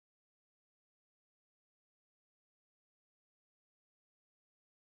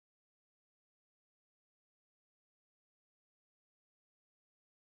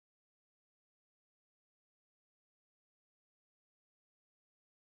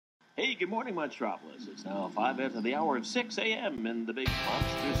Hey, good morning, Metropolis. It's now 5 after the hour of 6 a.m. in the big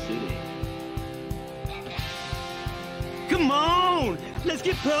monster city. Come on! Let's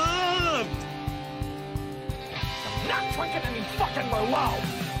get pumped! I'm not drinking any fucking Merlot!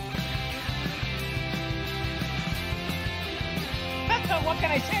 What can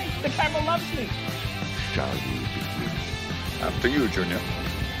I say? The camera loves me. Shall we begin? After you, Junior.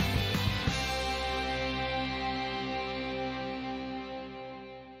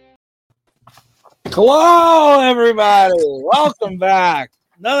 Hello, everybody. Welcome back.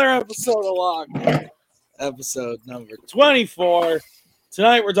 Another episode of Locked. Episode number 24.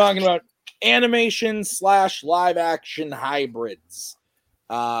 Tonight we're talking about animation / live action hybrids.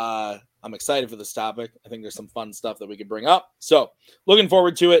 I'm excited for this topic. I think there's some fun stuff that we could bring up. So, looking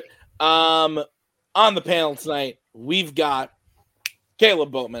forward to it. On the panel tonight, we've got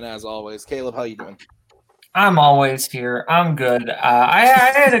Caleb Boatman, as always. Caleb, how you doing? I'm always here. I'm good. I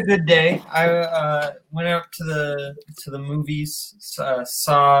had a good day. I went out to the movies,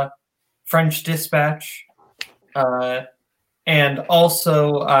 saw French Dispatch, and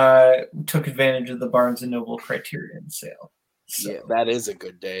also took advantage of the Barnes & Noble Criterion sale. So. Yeah, that is a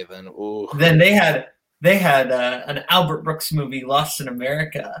good day then. Ooh. Then they had an Albert Brooks movie, Lost in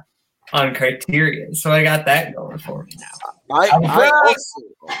America, on Criterion, so I got that going for me now.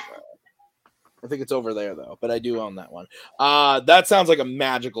 I think it's over there, though, but I do own that one. That sounds like a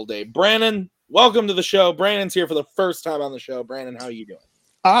magical day. Brandon, welcome to the show. Brandon's here for the first time on the show. Brandon, how are you doing?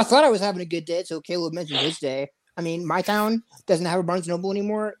 I thought I was having a good day, so Caleb mentioned his day. I mean, my town doesn't have a Barnes & Noble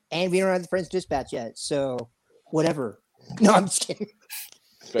anymore, and we don't have the French Dispatch yet, so whatever. No, I'm just kidding.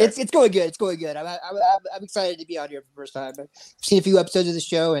 It's going good. It's going good. I'm excited to be out here for the first time. I've seen a few episodes of the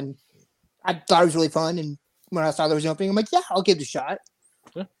show, and I thought it was really fun, and when I saw there was an opening, I'm like, yeah, I'll give it a shot.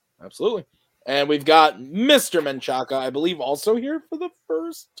 Yeah, absolutely. And we've got Mr. Menchaca, I believe, also here for the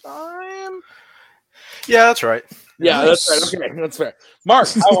first time. Yeah, that's right. Yeah, that's right. Okay, that's fair. Mark,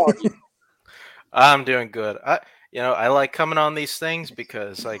 how are you? I'm doing good. I like coming on these things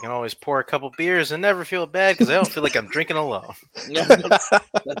because I can always pour a couple beers and never feel bad because I don't feel like I'm drinking alone. Yeah,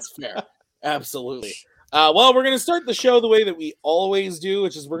 that's fair. Absolutely. Well, we're going to start the show the way that we always do,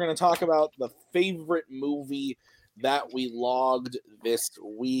 which is we're going to talk about the favorite movie that we logged this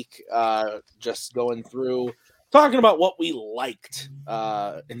week, just going through talking about what we liked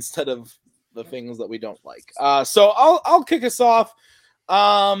instead of the things that we don't like. So I'll kick us off.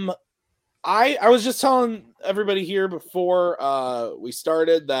 I was just telling everybody here before we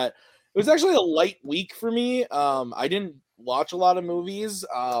started that it was actually a light week for me. I didn't watch a lot of movies.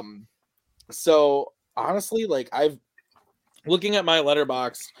 So honestly, like I've looking at my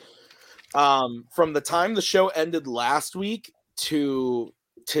Letterboxd, from the time the show ended last week to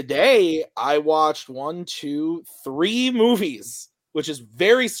today, I watched 1, 2, 3 movies, which is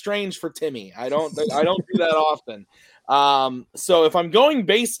very strange for Timmy. I don't do that often. So if I'm going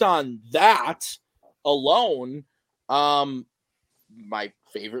based on that alone, my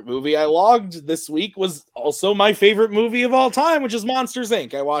favorite movie I logged this week was also my favorite movie of all time, which is Monsters,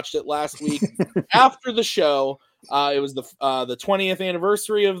 Inc. I watched it last week after the show. It was the 20th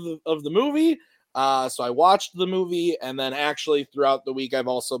anniversary of the movie. So I watched the movie, and then actually throughout the week, I've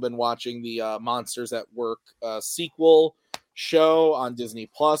also been watching the Monsters at Work sequel show on Disney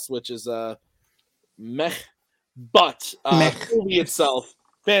Plus, which is a meh. But the movie itself,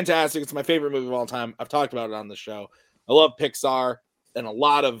 fantastic. It's my favorite movie of all time. I've talked about it on the show. I love Pixar, and a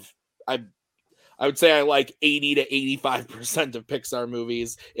lot of I would say I like 80 to 85% of Pixar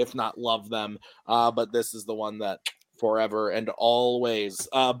movies, if not love them. But this is the one that forever and always.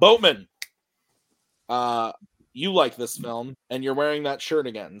 Boatman, you like this film, and you're wearing that shirt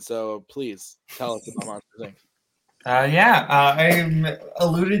again. So please tell us about Monsters, Inc. I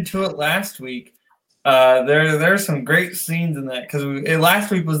alluded to it last week. There's some great scenes in that because last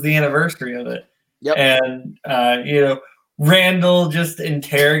week was the anniversary of it. Yep. And Randall just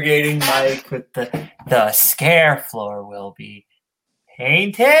interrogating Mike with the scare floor will be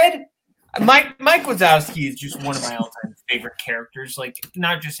painted. Mike Wazowski is just one of my all-time favorite characters, like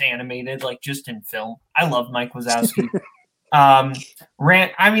not just animated, like just in film. I love Mike Wazowski. I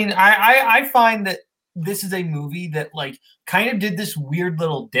find that this is a movie that like kind of did this weird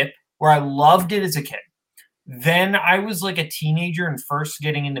little dip where I loved it as a kid. Then I was like a teenager and first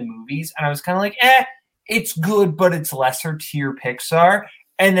getting into movies, and I was kind of like, it's good, but it's lesser tier Pixar.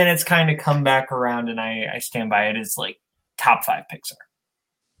 And then it's kind of come back around, and I stand by it as like top 5 Pixar.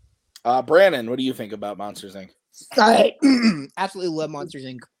 Brandon, what do you think about Monsters, Inc.? I absolutely love Monsters,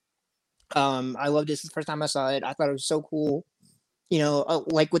 Inc. I loved this the first time I saw it. I thought it was so cool.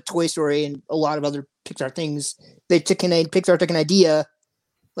 Like with Toy Story and a lot of other Pixar things, Pixar took an idea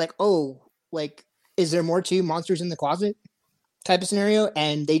like, oh, like, is there more to Monsters in the Closet type of scenario?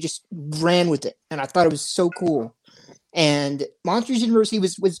 And they just ran with it. And I thought it was so cool. And Monsters University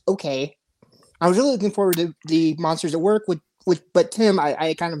was okay. I was really looking forward to the Monsters at Work but Tim,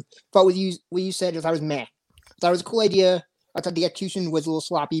 I kind of thought what you said, I was meh. I thought it was a cool idea. I thought the execution was a little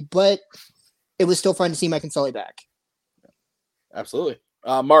sloppy, but it was still fun to see Mike and Sully back. Absolutely.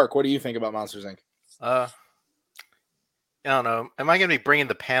 Mark, what do you think about Monsters, Inc.? I don't know. Am I going to be bringing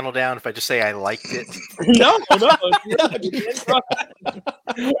the panel down if I just say I liked it? No.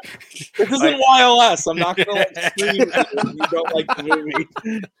 This isn't YLS. I'm not going to scream if you don't like the movie.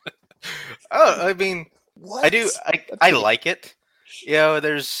 Oh, I mean, What? I do. I like it. You know,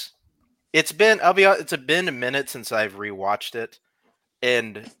 it's been a minute since I've rewatched it,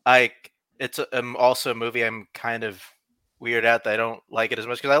 and it's also a movie I'm kind of weird out that I don't like it as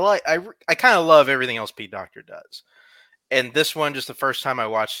much because I kind of love everything else Pete Docter does, and this one, just the first time I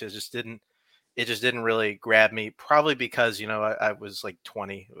watched it, just didn't really grab me. Probably because I was like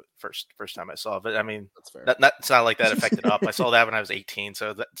 20 first time I saw it. But I mean, That's fair. It's not like that affected up. I saw that when I was 18,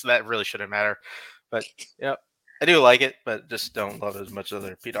 so that really shouldn't matter. But I do like it, but just don't love it as much as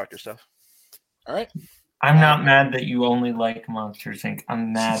other Pete Docter stuff. All right. I'm not mad that you only like Monsters Inc.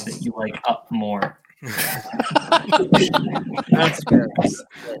 I'm mad that you like Up more. That's fair.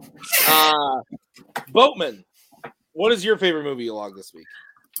 Boatman, what is your favorite movie you logged this week?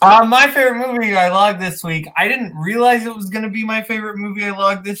 My favorite movie I logged this week. I didn't realize it was going to be my favorite movie I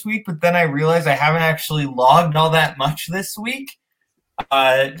logged this week, but then I realized I haven't actually logged all that much this week.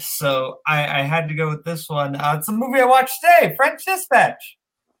 So I had to go with this one. It's a movie I watched today, French Dispatch.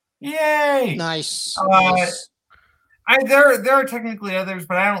 Yay! Nice. There are technically others,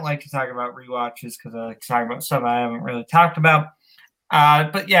 but I don't like to talk about rewatches because I like to talk about stuff I haven't really talked about.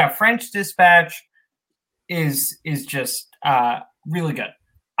 But yeah, French Dispatch is just really good.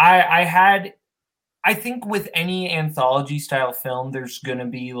 I think with any anthology style film, there's gonna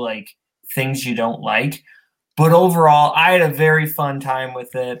be like things you don't like. But overall, I had a very fun time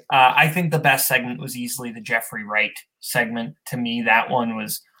with it. I think the best segment was easily the Jeffrey Wright segment. To me, that one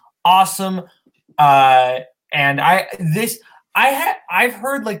was awesome. And I've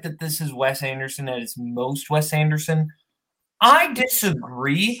heard like that this is Wes Anderson at his most Wes Anderson. I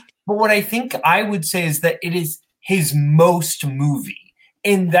disagree, but what I think I would say is that it is his most movie.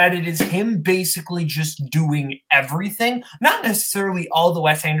 In that it is him basically just doing everything, not necessarily all the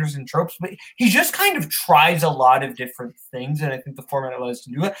Wes Anderson tropes, but he just kind of tries a lot of different things, and I think the format allows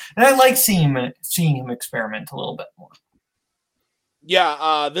to do it. And I like seeing him experiment a little bit more.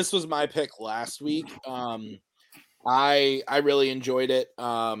 Yeah, this was my pick last week. I really enjoyed it.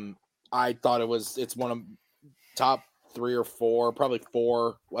 I thought it's one of top 3 or 4, probably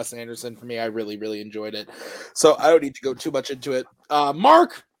 4 Wes Anderson for me. I really, really enjoyed it. So I don't need to go too much into it.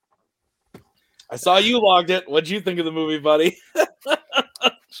 Mark, I saw you logged it. What'd you think of the movie, buddy?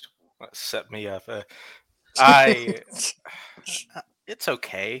 Set me up. It's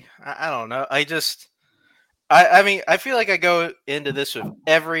okay. I don't know. I mean, I feel like I go into this with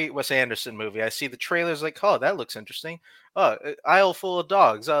every Wes Anderson movie. I see the trailers like, oh, that looks interesting. Oh, aisle full of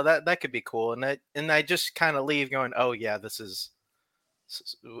dogs. Oh, that could be cool. And I just kind of leave going, oh yeah, this is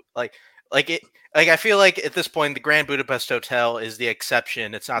like I feel like at this point the Grand Budapest Hotel is the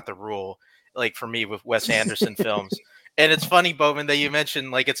exception. It's not the rule. Like for me with Wes Anderson films. And it's funny, Bowman, that you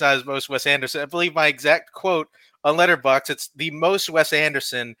mentioned like it's not as most Wes Anderson. I believe my exact quote on Letterboxd, it's the most Wes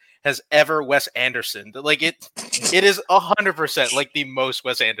Anderson has ever Wes Anderson. Like it is 100% like the most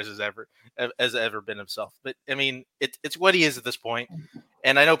Wes Anderson has ever been himself. But I mean, it's what he is at this point,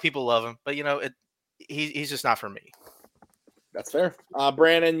 and I know people love him, but he's just not for me. That's fair.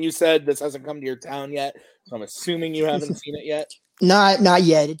 Brandon, you said this hasn't come to your town yet, so I'm assuming you haven't seen it yet. Not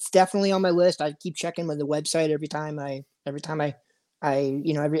yet. It's definitely on my list. I keep checking with the website every time I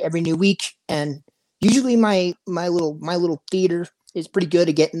every new week, and usually my little theater is pretty good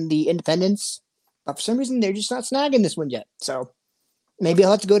at getting the independents, but for some reason they're just not snagging this one yet. So maybe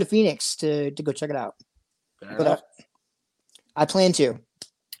I'll have to go to Phoenix to go check it out. But I plan to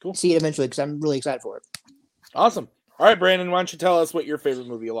see it eventually because I'm really excited for it. Awesome. All right, Brandon, why don't you tell us what your favorite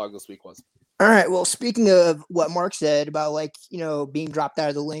movie you logged this week was? All right. Well, speaking of what Mark said about being dropped out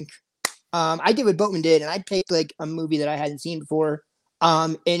of the link, I did what Boatman did, and I picked like a movie that I hadn't seen before.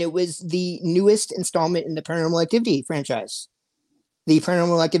 And it was the newest installment in the Paranormal Activity franchise, the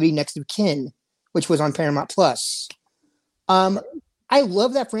Paranormal Activity Next of Kin, which was on Paramount Plus. I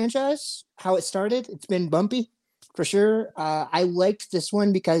love that franchise, how it started. It's been bumpy for sure. I liked this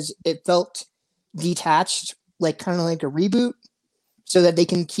one because it felt detached, like kind of like a reboot, so that they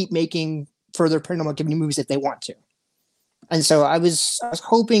can keep making further Paranormal Activity movies if they want to. And so I was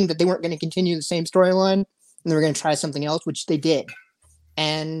hoping that they weren't going to continue the same storyline and they were going to try something else, which they did.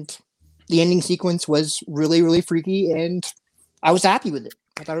 And the ending sequence was really, really freaky, and I was happy with it.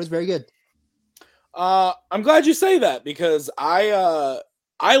 I thought it was very good. I'm glad you say that because I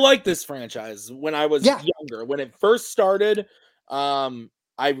liked this franchise when I was younger. When it first started, I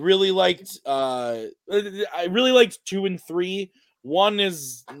really liked 2 and 3. 1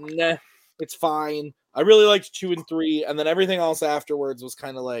 is it's fine. I really liked 2 and 3, and then everything else afterwards was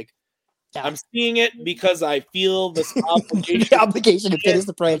kind of like I'm seeing it because I feel this obligation to finish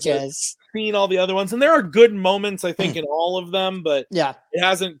the franchise. Seeing all the other ones, and there are good moments, I think, in all of them, but it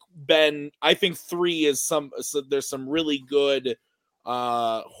hasn't been. I think 3 is there's some really good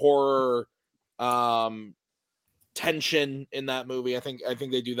horror tension in that movie. I think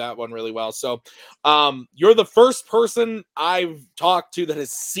they do that one really well. So you're the first person I've talked to that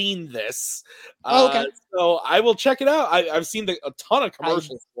has seen this. Okay. So I will check it out. I've seen a ton of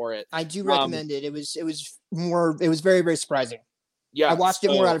commercials for it. I do recommend it. It was very, very surprising. Yeah. I watched it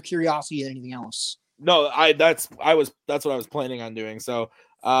more out of curiosity than anything else. No, that's what I was planning on doing. So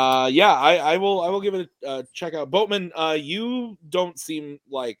I will give it a check out. Boatman, you don't seem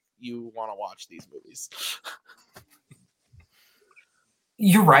like you want to watch these movies.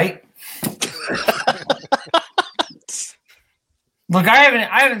 You're right. Look, I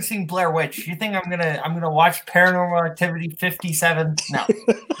haven't seen Blair Witch. You think I'm gonna watch Paranormal Activity 57? No.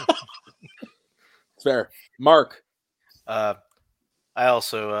 Fair. Mark. I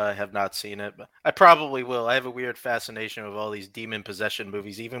also have not seen it, but I probably will. I have a weird fascination with all these demon possession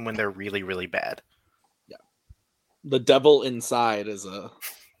movies, even when they're really, really bad. Yeah. The Devil Inside is a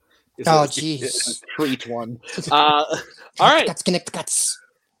treat one. All right. Guts connect guts.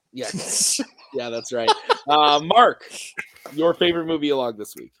 Yes. Yeah, that's right. Mark, your favorite movie log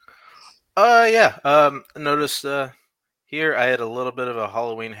this week? Noticed here I had a little bit of a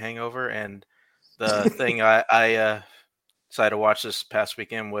Halloween hangover, and the thing I decided to watch this past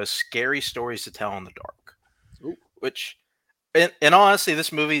weekend was Scary Stories to Tell in the Dark. Ooh. Which, in all honesty,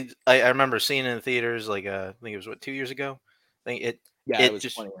 this movie I remember seeing in the theaters I think it was 2 years ago. I think it was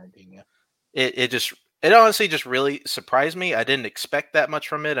 2019. Yeah, it honestly just really surprised me. I didn't expect that much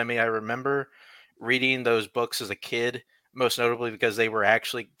from it. I mean, I remember reading those books as a kid, most notably because they were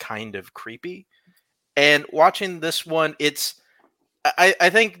actually kind of creepy. And watching this one, I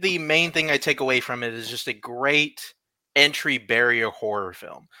think the main thing I take away from it is just a great entry barrier horror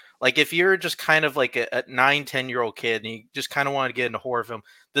film. Like if you're just kind of like a 9-10-year-old kid and you just kind of want to get into horror film,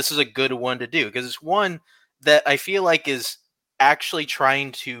 this is a good one to do because it's one that I feel like is actually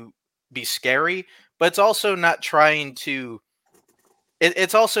trying to be scary, but it's also not trying to.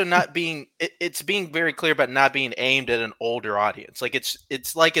 It's also not being. It's being very clear about not being aimed at an older audience. Like it's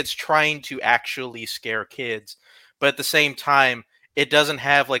trying to actually scare kids, but at the same time, it doesn't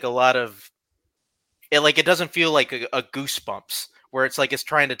have like a lot of. It doesn't feel like a Goosebumps where it's like it's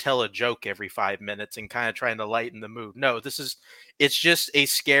trying to tell a joke every 5 minutes and kind of trying to lighten the mood. No, it's just a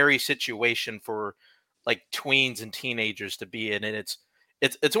scary situation for like tweens and teenagers to be in, and it's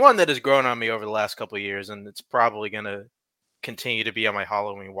one that has grown on me over the last couple of years, and it's probably gonna continue to be on my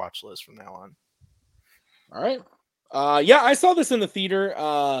Halloween watch list from now on. All right. I saw this in the theater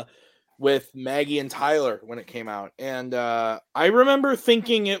with Maggie and Tyler when it came out, and I remember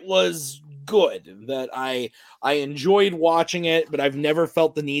thinking it was good, that I enjoyed watching it, but I've never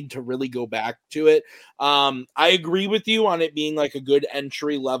felt the need to really go back to it. I agree with you on it being like a good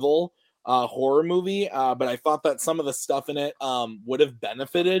entry level horror movie, but I thought that some of the stuff in it would have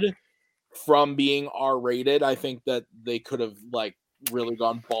benefited from being R-rated. I think that they could have like really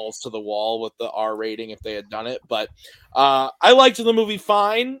gone balls to the wall with the R rating if they had done it, but I liked the movie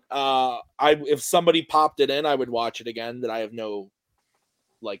fine. If somebody popped it in, I would watch it again, that I have no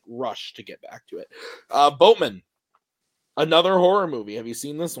like rush to get back to it. Boatman, another horror movie. Have you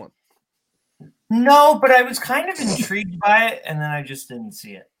seen this one? No, but I was kind of intrigued by it, and then I just didn't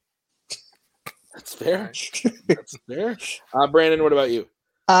see it. That's fair. That's fair. Brandon, what about you?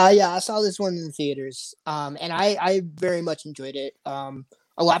 I saw this one in the theaters, and I very much enjoyed it. A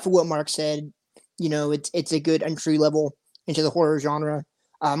lot for what Mark said. You know, it's a good entry level into the horror genre.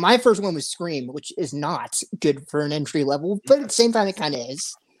 My first one was Scream, which is not good for an entry level, but at the same time, it kind of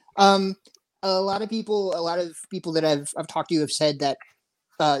is. A lot of people that I've talked to have said that,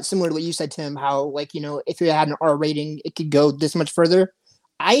 similar to what you said, Tim, how like, you know, if you had an R rating, it could go this much further.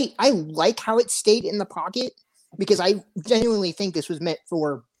 I like how it stayed in the pocket because I genuinely think this was meant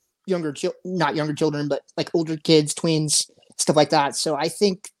for not younger children, but like older kids, tweens, stuff like that. So I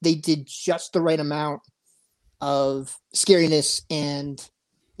think they did just the right amount of scariness and,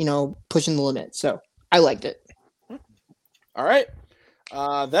 you know, pushing the limit. So I liked it. All right.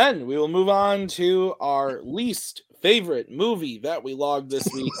 Then we will move on to our least favorite movie that we logged this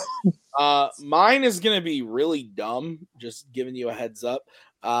week. Mine is going to be really dumb, just giving you a heads up.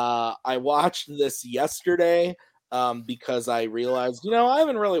 I watched this yesterday because I realized, I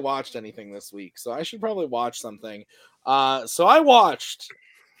haven't really watched anything this week, so I should probably watch something. So I watched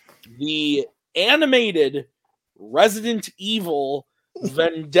the animated Resident Evil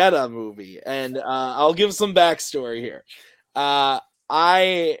Vendetta movie, and I'll give some backstory here. I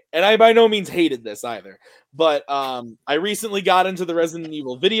by no means hated this either, but I recently got into the Resident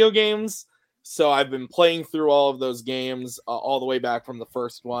Evil video games, so I've been playing through all of those games all the way back from the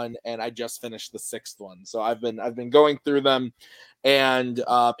first one, and I just finished the sixth one. So I've been going through them, and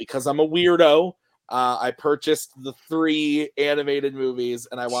because I'm a weirdo, I purchased the 3 animated movies,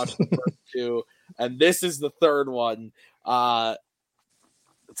 and I watched the first 2, and this is the third one.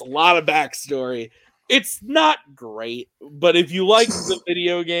 It's a lot of backstory. It's not great, but if you like the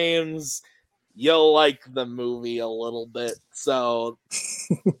video games, you'll like the movie a little bit. So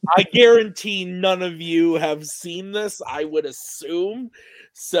I guarantee none of you have seen this, I would assume.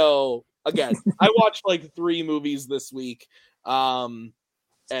 So again, I watched like 3 movies this week, and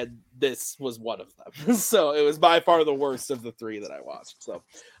this was one of them. So it was by far the worst of the 3 that I watched. So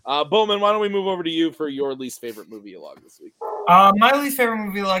Bowman, why don't we move over to you for your least favorite movie you logged this week? My least favorite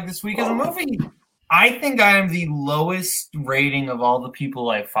movie logged this week is a movie. I think I am the lowest rating of all the people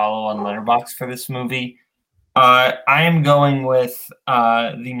I follow on Letterboxd for this movie. I am going with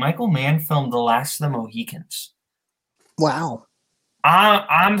the Michael Mann film, The Last of the Mohicans. Wow.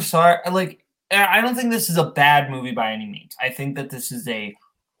 I'm sorry. I don't think this is a bad movie by any means. I think that this is a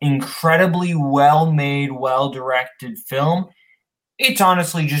incredibly well-made, well-directed film. It's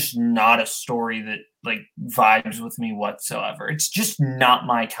honestly just not a story that vibes with me whatsoever. It's just not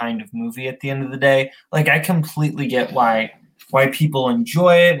my kind of movie at the end of the day. I completely get why people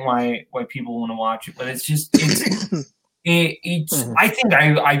enjoy it and why people want to watch it, but it's just I think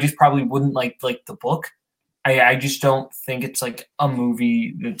I just probably wouldn't like the book. I just don't think it's a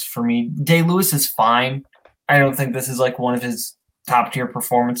movie that's for me. Day-Lewis is fine. I don't think this is one of his top tier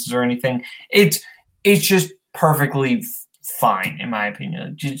performances or anything. It's just perfectly fine in my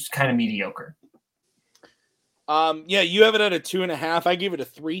opinion. Just kind of mediocre. Yeah, you have it at a 2.5. I gave it a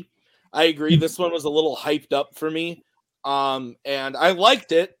 3. I agree. This one was a little hyped up for me. And I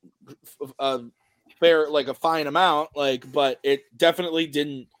liked it a fine amount, but it definitely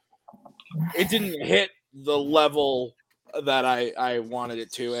didn't hit the level that I wanted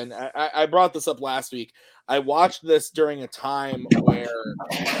it to. And I brought this up last week. I watched this during a time where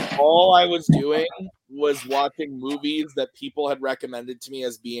all I was doing was watching movies that people had recommended to me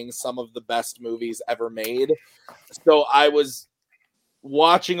as being some of the best movies ever made. So I was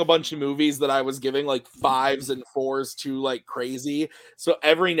watching a bunch of movies that I was giving 5s and 4s to crazy. So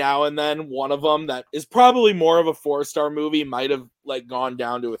every now and then one of them that is probably more of a 4-star movie might have gone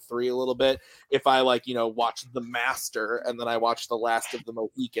down to a 3 a little bit. If I watched The Master and then I watched The Last of the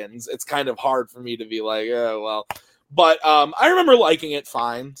Mohicans, it's kind of hard for me to be oh, well. But I remember liking it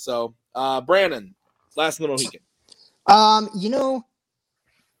fine. So Brandon, Last of the Mohican.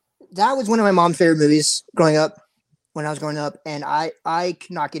 That was one of my mom's favorite movies growing up. When I was growing up, and I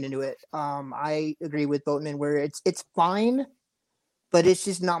could not get into it. I agree with Boatman where it's fine, but it's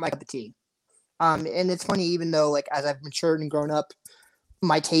just not my cup of tea. And it's funny, even though as I've matured and grown up,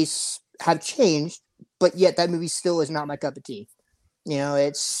 my tastes have changed, but yet that movie still is not my cup of tea.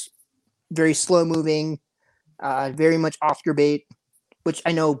 It's very slow moving, very much Oscar bait, which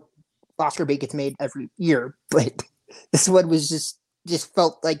I know Oscar bait gets made every year, but this one was just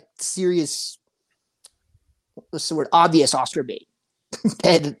felt like serious. What's the word? Obvious Oscar bait.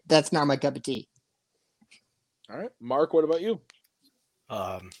 And that's not my cup of tea. All right, Mark, what about you?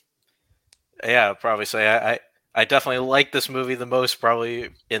 Yeah, I'll probably say I definitely like this movie the most, probably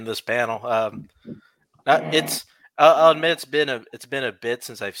in this panel. I'll admit it's been a bit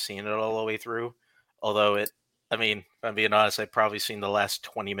since I've seen it all the way through. Although if I'm being honest, I've probably seen the last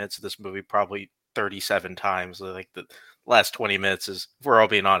 20 minutes of this movie probably 37 times. The last 20 minutes is, if we're all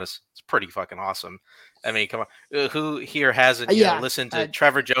being honest, it's pretty fucking awesome. Come on. Who here hasn't listened to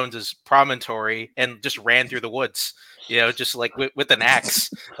Trevor Jones's Promontory and just ran through the woods, just with an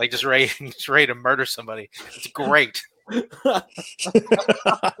axe, just ready to murder somebody? It's great.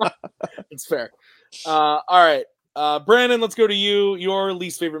 It's fair. All right. Brandon, let's go to you. Your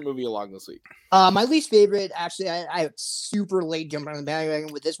least favorite movie along this week. My least favorite, actually, I super late jumped on the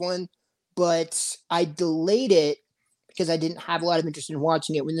bandwagon with this one, but I delayed it because I didn't have a lot of interest in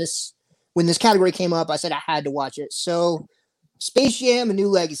watching it. When this category came up, I said I had to watch it. So, Space Jam: A New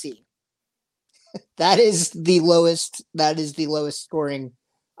Legacy. That is the lowest. That is the lowest scoring,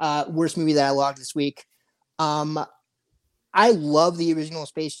 worst movie that I logged this week. I love the original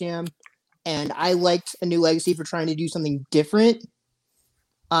Space Jam, and I liked A New Legacy for trying to do something different.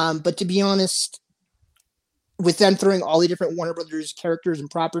 But to be honest, with them throwing all the different Warner Brothers characters and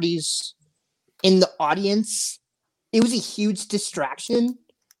properties in the audience, it was a huge distraction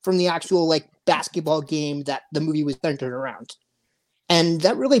from the actual like basketball game that the movie was centered around, and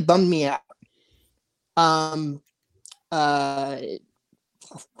that really bummed me out. I'm just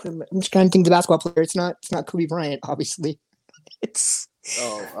trying to think of the basketball player. It's not Kobe Bryant, obviously. It's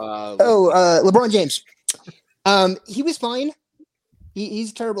LeBron James. He was fine.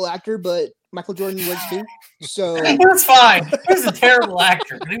 He's a terrible actor, but Michael Jordan was too. So he was fine. He was a terrible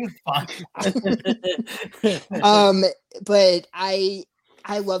actor, but he was fine. But I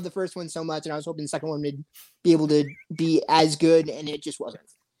love the first one so much, and I was hoping the second one would be able to be as good, and it just wasn't.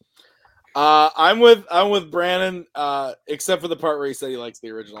 I'm with Brandon, except for the part where he said he likes the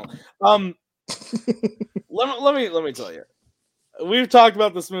original. Let me tell you, we've talked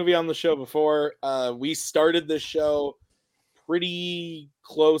about this movie on the show before. We started this show pretty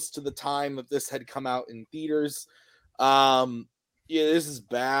close to the time that this had come out in theaters. Yeah, this is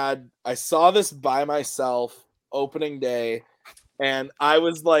bad. I saw this by myself opening day, and I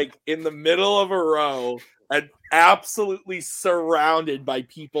was like in the middle of a row and absolutely surrounded by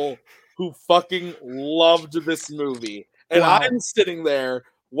people who fucking loved this movie. And Wow. I'm sitting there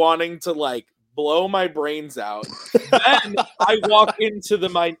wanting to like blow my brains out. Then I walk into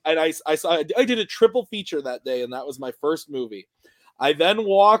I did a triple feature that day, and that was my first movie. I then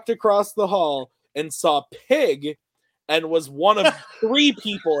walked across the hall and saw Pig, and was one of 3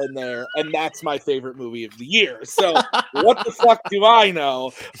 people in there, and that's my favorite movie of the year. So what the fuck do I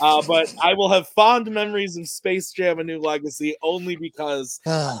know? But I will have fond memories of Space Jam: A New Legacy only because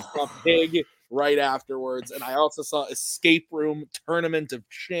I saw Pig right afterwards, and I also saw Escape Room Tournament of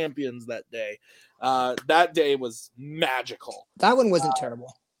Champions that day. That day was magical. That one wasn't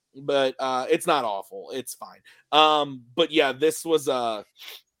terrible. But it's not awful. It's fine. But yeah, this was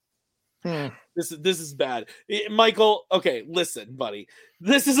this is bad. Michael, okay, listen, buddy.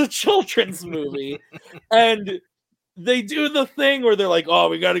 This is a children's movie, and they do the thing where they're like, "Oh,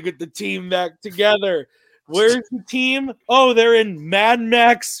 we got to get the team back together." Where's the team? Oh, they're in Mad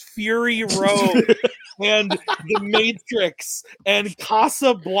Max Fury Road and The Matrix and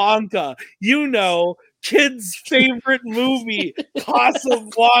Casablanca. You know, kids' favorite movie,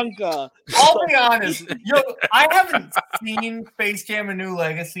 Casablanca. I'll be honest. I haven't seen Space Jam: A New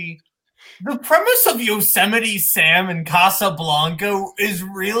Legacy. The premise of Yosemite Sam and Casablanca is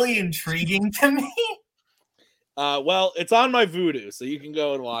really intriguing to me. Well, it's on my Vudu, so you can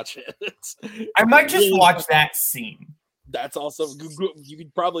go and watch it. I might just watch that scene. That's also you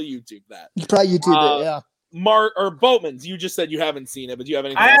could probably YouTube that. You probably YouTube it, yeah. Boatman's. You just said you haven't seen it, but do you have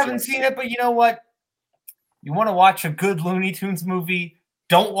anything? I haven't seen it, but you know what? You want to watch a good Looney Tunes movie?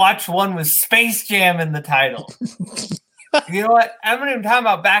 Don't watch one with Space Jam in the title. You know what? I'm not even talking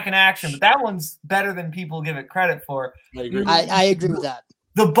about Back in Action, but that one's better than people give it credit for. I agree. I agree with that.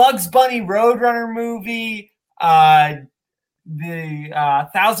 The Bugs Bunny Roadrunner movie, the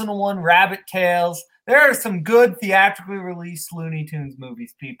 1001 Rabbit Tales. There are some good theatrically released Looney Tunes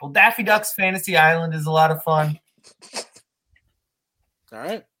movies, people. Daffy Duck's Fantasy Island is a lot of fun. All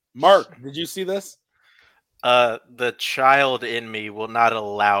right. Mark, did you see this? The child in me will not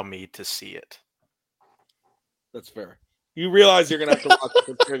allow me to see it. That's fair. You realize you're going to have to watch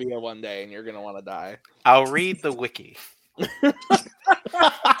the trivia one day, and you're going to want to die. I'll read the wiki. That's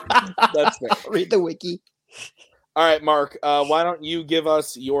fair. Read the wiki. All right, Mark, why don't you give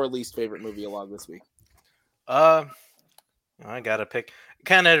us your least favorite movie along this week? I gotta pick.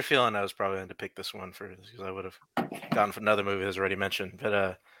 Kind of had a feeling I was probably going to pick this one because I would have gone for another movie as already mentioned.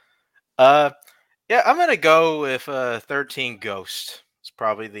 But yeah, I'm gonna go with 13 Ghosts. It's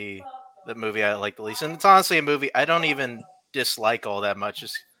probably the movie I like the least, and it's honestly a movie I don't even dislike all that much.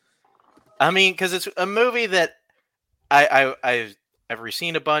 Because it's a movie that I've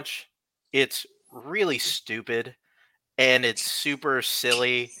seen a bunch. It's really stupid and it's super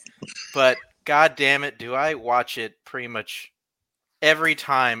silly, but god damn it, do I watch it pretty much every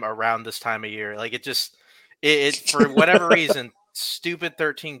time around this time of year. Like it for whatever reason, stupid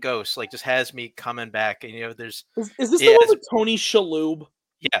 13 Ghosts just has me coming back. And is this the one with Tony Shalhoub?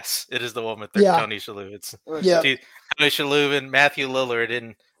 Yes, it is the one with Tony Shalhoub. It's Tony Shalhoub and Matthew Lillard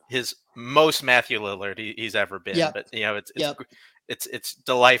in his most Matthew Lillard he's ever been. But it's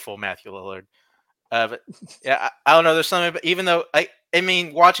delightful Matthew Lillard. But yeah, I don't know. There's something, but even though I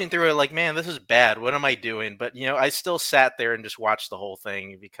mean, watching through it, like, man, this is bad. What am I doing? But I still sat there and just watched the whole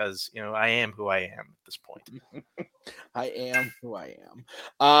thing because I am who I am at this point. I am who I am.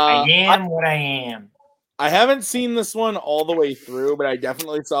 I am what I am. I haven't seen this one all the way through, but I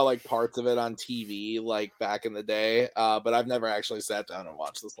definitely saw like parts of it on TV, like back in the day. But I've never actually sat down and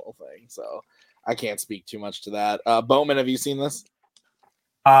watched this whole thing, so I can't speak too much to that. Bowman, have you seen this?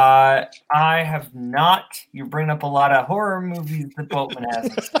 I have not. You bring up a lot of horror movies that Boatman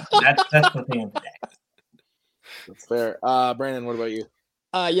hasn't seen. That's the thing of the day. That's fair. Brandon, what about you?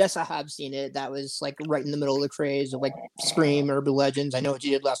 Yes, I have seen it. That was like right in the middle of the craze of like Scream, Urban Legends. I know what you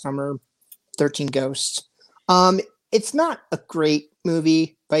did last summer, 13 Ghosts. It's not a great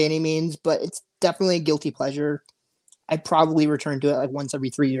movie by any means, but it's definitely a guilty pleasure. I probably return to it like once every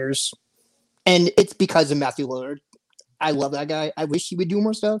 3 years, and it's because of Matthew Lillard. I love that guy. I wish he would do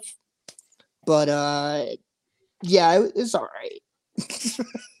more stuff, but yeah, it's all right.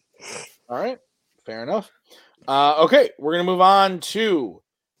 All right, fair enough. Okay, we're gonna move on to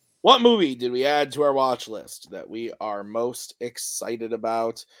what movie did we add to our watch list that we are most excited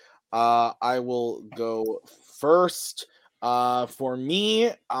about. I will go first. For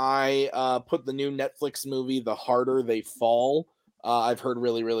me, I put the new Netflix movie, The Harder They Fall. I've heard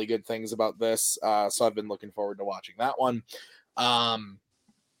really, really good things about this, so I've been looking forward to watching that one.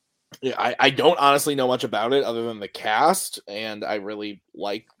 Yeah, I don't honestly know much about it other than the cast, and I really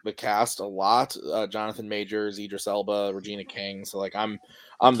like the cast a lot. Jonathan Majors, Idris Elba, Regina King. So like I'm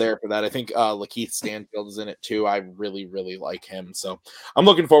there for that. I think Lakeith Stanfield is in it too. I really, really like him. So I'm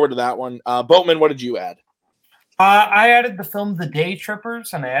looking forward to that one. Boatman, what did you add? I added the film The Day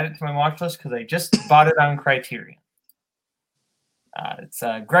Trippers, and I added it to my watch list because I just bought it on Criterion. It's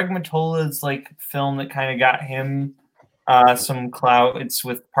Greg Mottola's like film that kind of got him some clout. It's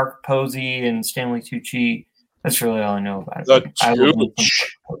with Parker Posey and Stanley Tucci. That's really all I know about it.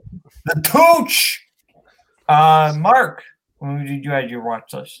 The Tooch. Mark, when did you add your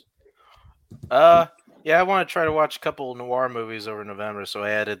watch list? Yeah, I want to try to watch a couple noir movies over November, so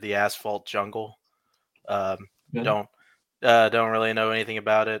I added The Asphalt Jungle. Don't really know anything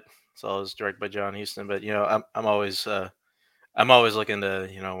about it. So it was directed by John Huston, but I'm always looking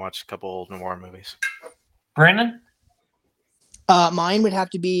to watch a couple old noir movies. Brandon? Mine would have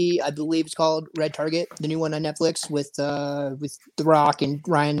to be, I believe it's called Red Target, the new one on Netflix with The Rock and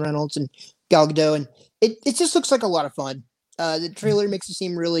Ryan Reynolds and Gal Gadot, and it just looks like a lot of fun. The trailer makes it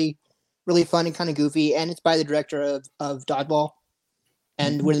seem really, really fun and kind of goofy, and it's by the director of Dodgeball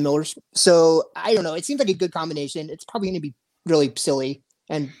and Win the Millers. So I don't know. It seems like a good combination. It's probably going to be really silly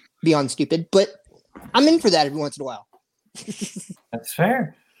and beyond stupid, but I'm in for that every once in a while. That's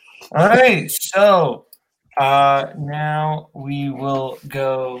fair. All right, so now we will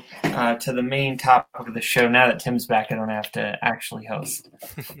go to the main topic of the show. Now that Tim's back, I don't have to actually host.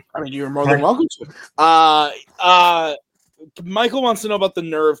 I mean, you're more than welcome to. Michael wants to know about the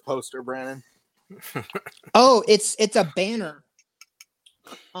Nerve poster, Brandon. Oh, it's a banner.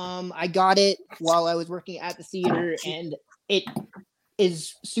 I got it while I was working at the theater, and it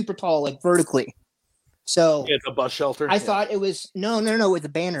is super tall, like vertically. So it's a bus shelter. I thought it was no, it's a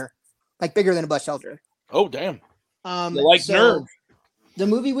banner, like bigger than a bus shelter. Oh damn! Nerve. The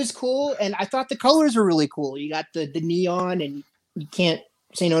movie was cool, and I thought the colors were really cool. You got the neon, and you can't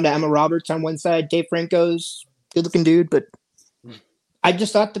say no to Emma Roberts on one side. Dave Franco's good looking dude, but I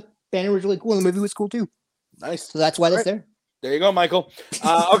just thought the banner was really cool, and the movie was cool too. Nice. So that's why that's there. There you go, Michael.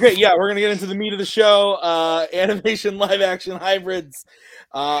 Okay, yeah, we're going to get into the meat of the show, animation live-action hybrids.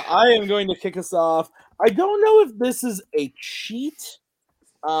 I am going to kick us off. I don't know if this is a cheat,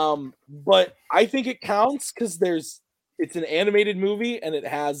 but I think it counts because it's an animated movie and it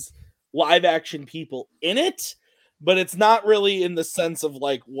has live-action people in it, but it's not really in the sense of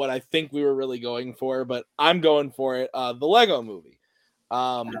like what I think we were really going for, but I'm going for it. The Lego Movie.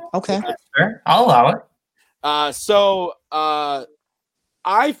 Okay. Sure. I'll allow it.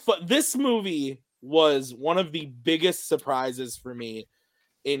 This movie was one of the biggest surprises for me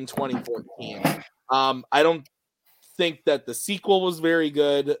in 2014. I don't think that the sequel was very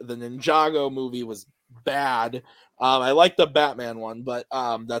good. The Ninjago movie was bad. I like the Batman one, but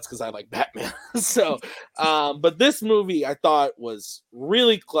that's because I like Batman. But this movie I thought was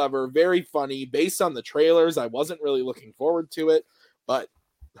really clever, very funny. Based on the trailers, I wasn't really looking forward to it, but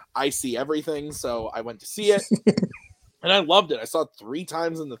I see everything, so I went to see it, and I loved it. I saw it 3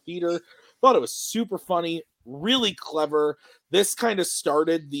 times in the theater. Thought it was super funny, really clever. This kind of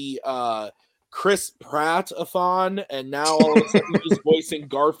started the Chris Pratt-a-thon, and now all of a sudden he's voicing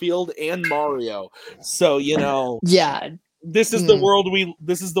Garfield and Mario. So, Yeah, this is the world we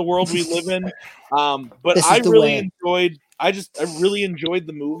live in. But I really enjoyed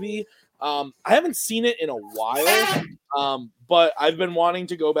the movie. I haven't seen it in a while, but I've been wanting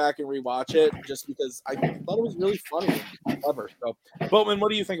to go back and rewatch it just because I thought it was really funny and clever. So, Boatman,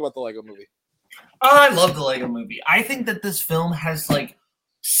 what do you think about the Lego Movie? I love the Lego Movie. I think that this film has like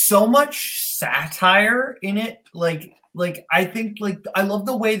so much satire in it. Like I think I love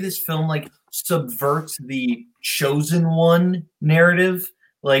the way this film like subverts the chosen one narrative.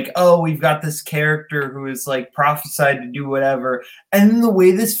 Like, oh, we've got this character who is like prophesied to do whatever. And the way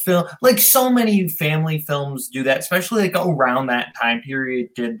this film, like so many family films do that, especially like around that time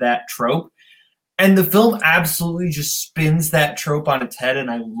period, did that trope. And the film absolutely just spins that trope on its head, and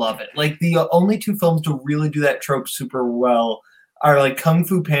I love it. Like the only two films to really do that trope super well are like Kung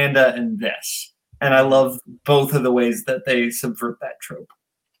Fu Panda and this. And I love both of the ways that they subvert that trope.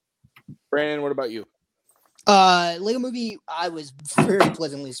 Brandon, what about you? Lego Movie, I was very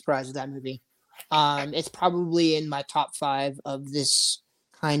pleasantly surprised with that movie. It's probably in my top 5 of this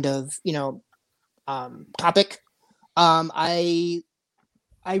kind of, topic.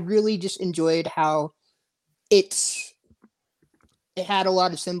 I really just enjoyed how it had a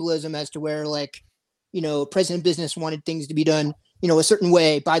lot of symbolism as to where, like, President Business wanted things to be done, a certain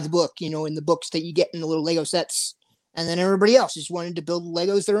way by the book, in the books that you get in the little Lego sets. And then everybody else just wanted to build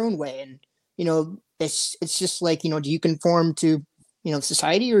Legos their own way. And, it's just like, do you conform to,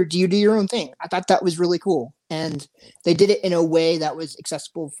 society, or do you do your own thing? I thought that was really cool. And they did it in a way that was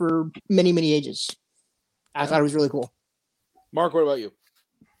accessible for many, many ages. I thought it was really cool. Mark, what about you?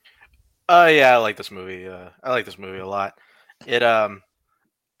 Yeah, I like this movie. I like this movie a lot. It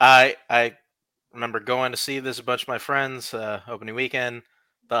I remember going to see this with a bunch of my friends opening weekend.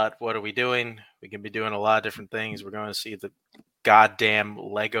 Thought, what are we doing? We can be doing a lot of different things. We're going to see the goddamn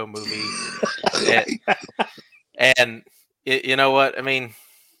Lego Movie. And you know what? I mean,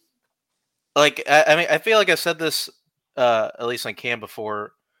 like, I feel like I said this at least on Cam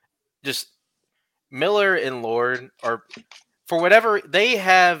before. Just Miller and Lord are, for whatever, they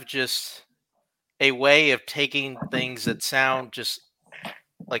have just a way of taking things that sound just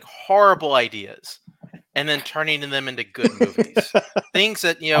like horrible ideas and then turning them into good movies. Things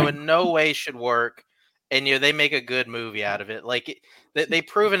that, in no way should work. And, they make a good movie out of it. Like, they've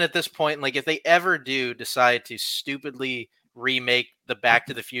proven at this point, like, if they ever do decide to stupidly remake the Back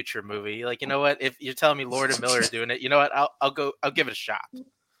to the Future movie, like, you know what? If you're telling me Lord and Miller are doing it, you know what? I'll give it a shot.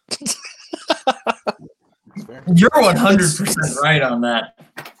 You're 100% right on that.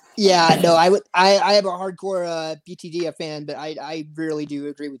 Yeah, no, I am a hardcore BTD fan, but I really do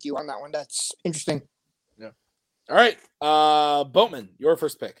agree with you on that one. That's interesting. Yeah. All right. Boatman, your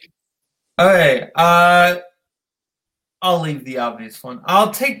first pick. Okay. I'll leave the obvious one.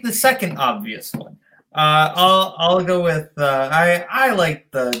 I'll take the second obvious one. I'll go with I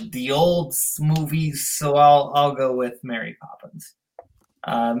like the old movies, so I'll go with Mary Poppins.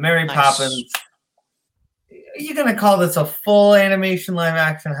 Mary Poppins. You're gonna call this a full animation live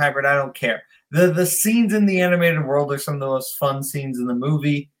action hybrid? I don't care. The scenes in the animated world are some of the most fun scenes in the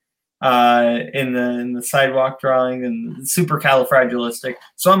movie. In the sidewalk drawing and supercalifragilistic.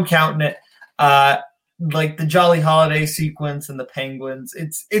 So I'm counting it. Like the Jolly Holiday sequence and the penguins.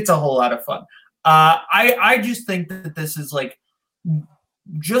 It's a whole lot of fun. I just think that this is like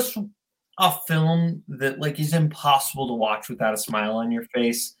just a film that like is impossible to watch without a smile on your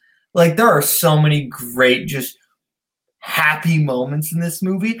face. Like there are so many great just happy moments in this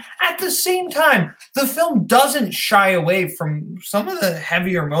movie. At the same time, the film doesn't shy away from some of the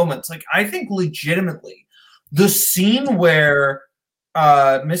heavier moments. Like I think legitimately the scene where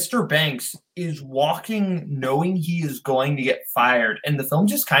Mr. Banks is walking knowing he is going to get fired and the film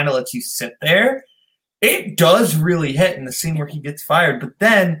just kind of lets you sit there. It does really hit in the scene where he gets fired, but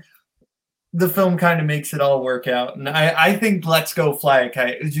then the film kind of makes it all work out. And I think Let's Go Fly a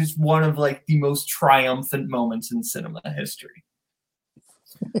Kite is just one of like the most triumphant moments in cinema history.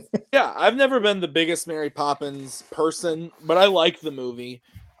 Yeah, I've never been the biggest Mary Poppins person, but I like the movie.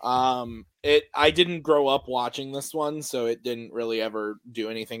 I didn't grow up watching this one, so it didn't really ever do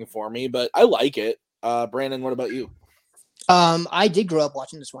anything for me, but I like it. Brandon, what about you? I did grow up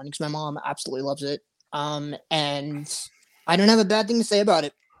watching this one because my mom absolutely loves it. And I don't have a bad thing to say about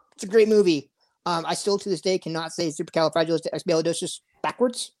it. It's a great movie. I still to this day cannot say supercalifragilisticexpialidocious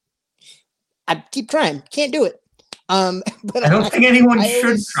backwards. I keep trying, can't do it. But I don't think anyone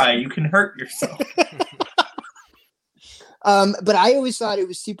should try. You can hurt yourself. But I always thought it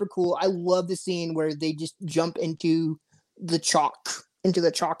was super cool. I love the scene where they just jump into the chalk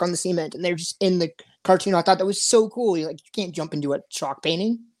on the cement, and they're just in the cartoon. I thought that was so cool. You can't jump into a chalk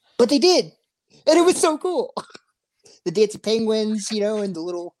painting, but they did, and it was so cool. the dancing penguins, and the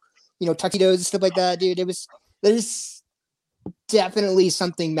little, tuxedos and stuff like that, dude. There's definitely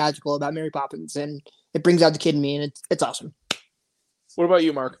something magical about Mary Poppins, and it brings out the kid in me, and it's awesome. What about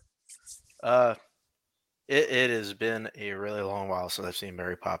you, Mark? It has been a really long while since I've seen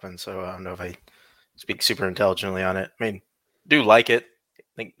Mary Poppins, so I don't know if I speak super intelligently on it. I mean, do like it.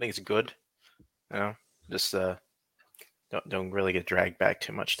 Think it's good. Just don't really get dragged back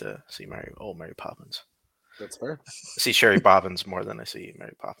too much to see old Mary Poppins. That's fair. I see Sherry Bobbins more than I see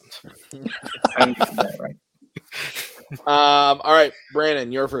Mary Poppins. Right. All right,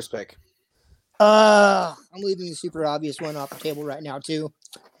 Brandon, your first pick. I'm leaving the super obvious one off the table right now too.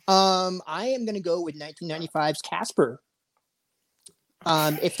 I am gonna go with 1995's Casper.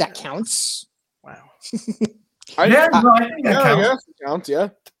 If that counts. Wow. I think that counts. Yeah, it counts. Yeah.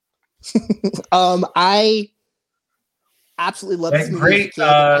 I absolutely love this That movie. great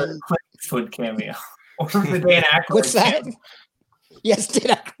Clint Eastwood cameo. Or the Dan Aykroyd. What's that? cameo. Yes,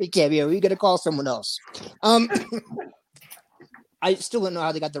 Dan Aykroyd cameo. You're gonna call someone else. I still don't know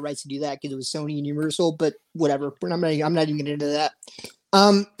how they got the rights to do that because it was Sony and Universal, but whatever. I'm not even getting into that.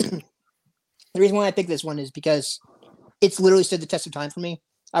 The reason why I picked this one is because it's literally stood the test of time for me.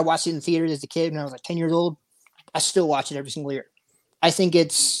 I watched it in theaters as a kid when I was like 10 years old. I still watch it every single year. I think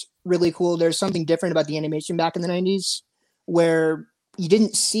it's really cool. There's something different about the animation back in the 90s where you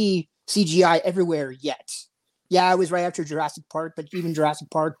didn't see CGI everywhere yet. Yeah, it was right after Jurassic Park, but even Jurassic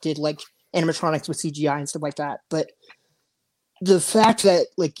Park did like animatronics with CGI and stuff like that. But the fact that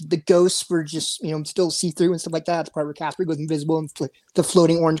like the ghosts were just, still see-through and stuff like that, the part where Casper goes invisible and the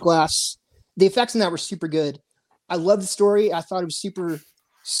floating orange glass, the effects in that were super good. I love the story. I thought it was super,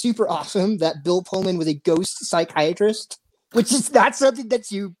 super awesome that Bill Pullman was a ghost psychiatrist, which is not something that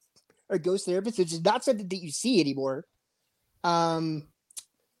or ghost therapist, which is not something that you see anymore. I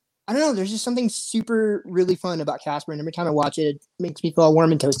don't know. There's just something super really fun about Casper, and every time I watch it, it makes me feel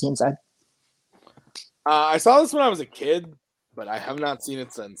warm and toasty inside. I saw this when I was a kid, but I have not seen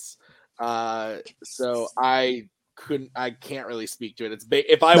it since. So I can't really speak to it.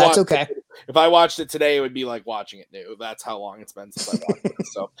 If I watched it today, it would be like watching it new. That's how long it's been since I watched it.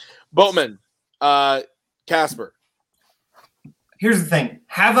 So, Boatman, Casper. Here's the thing.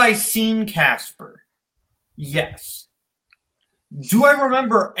 Have I seen Casper? Yes. Do I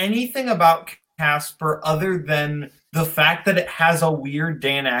remember anything about Casper other than the fact that it has a weird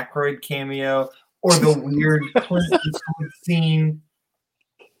Dan Aykroyd cameo or the weird Clint Eastwood scene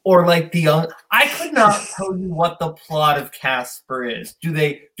or like I could not tell you what the plot of Casper is. Do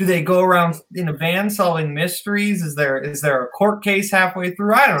they go around in a van solving mysteries? Is there a court case halfway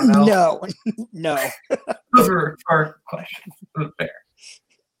through? I don't know. No. Those are hard questions. Fair.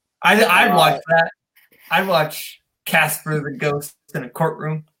 I'd watch that. I'd watch Casper the Ghost in a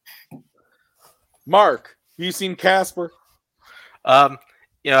courtroom. Mark, you seen Casper? I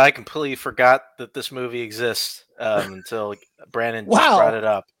completely forgot that this movie exists until Brandon just brought it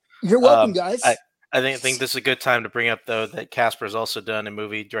up. You're welcome, guys. I think this is a good time to bring up, though, that Casper has also done a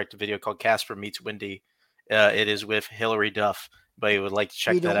movie direct-to-video called Casper Meets Wendy. It is with Hilary Duff, but you would like to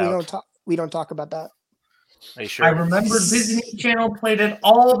check that out. We don't talk about that. Are you sure? I remember Disney Channel played it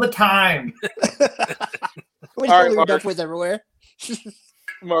all the time. Which Hilary Duff was everywhere.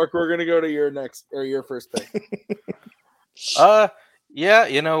 Mark, we're gonna go to your first pick. Yeah,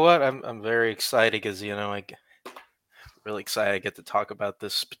 you know what? I'm very excited because really excited I get to talk about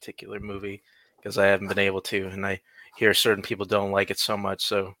this particular movie because I haven't been able to, and I hear certain people don't like it so much.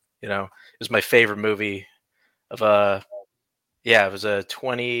 So it was my favorite movie of it was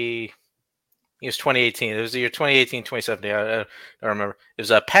 2018. It was the year 2018, 2017. I don't remember. It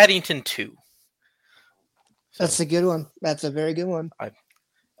was Paddington 2. So, that's a good one. That's a very good one.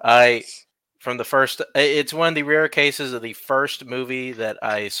 From the first, it's one of the rare cases of the first movie that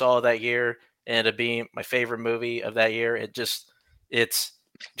I saw that year and it being my favorite movie of that year. It's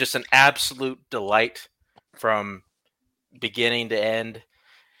just an absolute delight from beginning to end.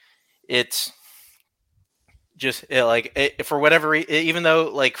 It's just for whatever reason, even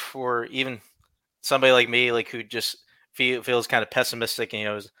though for even somebody like me, who just feels kind of pessimistic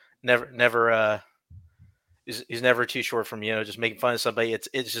and is never he's never too short from just making fun of somebody.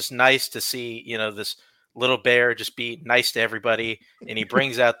 It's just nice to see this little bear just be nice to everybody, and he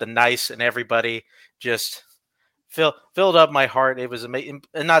brings out the nice in everybody. Just filled up my heart. It was amazing,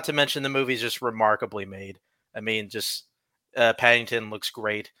 and not to mention the movie's just remarkably made. I mean, just Paddington looks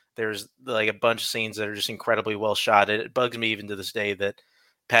great. There's a bunch of scenes that are just incredibly well shot. It bugs me even to this day that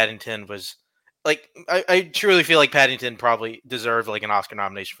Paddington was I truly feel like Paddington probably deserved an Oscar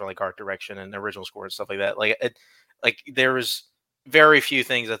nomination for art direction and original score and stuff like that. There was very few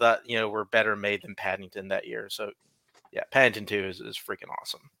things I thought were better made than Paddington that year. So Yeah, Paddington 2 is freaking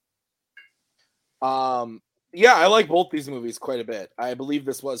awesome. Yeah, I like both these movies quite a bit. I believe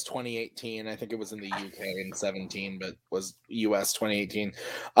this was 2018. I think it was in the UK in 17, but was US 2018.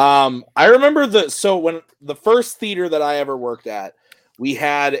 I remember when the first theater that I ever worked at, we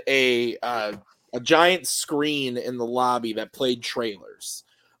had a giant screen in the lobby that played trailers.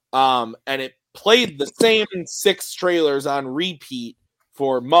 And it played the same 6 trailers on repeat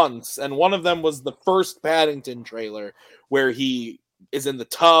for months. And one of them was the first Paddington trailer where he is in the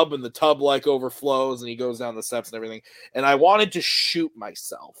tub and the tub like overflows and he goes down the steps and everything. And I wanted to shoot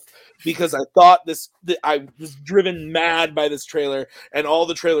myself because I thought I was driven mad by this trailer, and all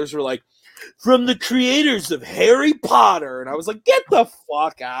the trailers were like, from the creators of Harry Potter. And I was like, get the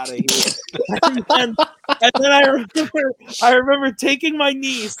fuck out of here. and then I remember taking my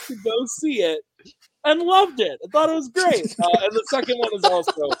niece to go see it and loved it. I thought it was great. And the second one is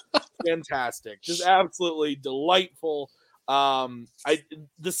also fantastic. Just absolutely delightful.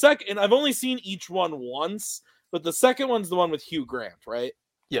 The second, and I've only seen each one once, but the second one's the one with Hugh Grant, right?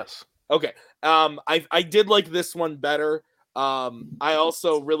 Yes. Okay. I did like this one better. I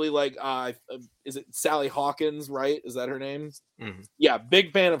also really like, is it Sally Hawkins, right? Is that her name? Mm-hmm. Yeah.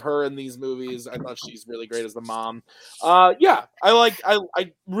 Big fan of her in these movies. I thought she's really great as the mom. Yeah,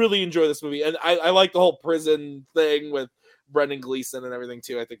 I really enjoy this movie. And I like the whole prison thing with Brendan Gleeson and everything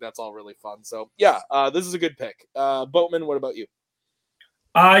too. I think that's all really fun. So yeah, this is a good pick. Boatman, what about you?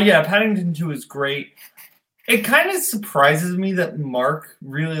 Yeah, Paddington 2 is great. It kind of surprises me that Mark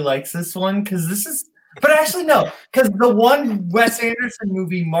really likes this one because but actually no, because the one Wes Anderson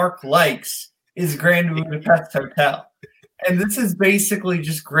movie Mark likes is Grand Budapest Hotel. And this is basically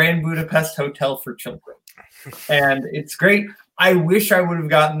just Grand Budapest Hotel for children. And it's great. I wish I would have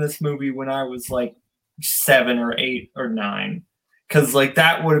gotten this movie when I was like 7 or 8 or 9, because like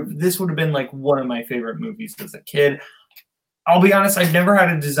this would have been like one of my favorite movies as a kid. I'll be honest, I've never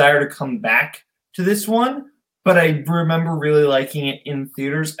had a desire to come back to this one, but I remember really liking it in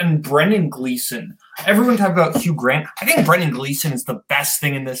theaters. And Brendan Gleeson, everyone talk about Hugh Grant. I think Brendan Gleeson is the best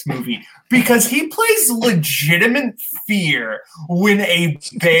thing in this movie because he plays legitimate fear when a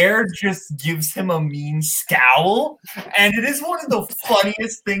bear just gives him a mean scowl, and it is one of the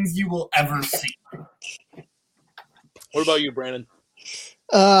funniest things you will ever see. What about you, Brandon?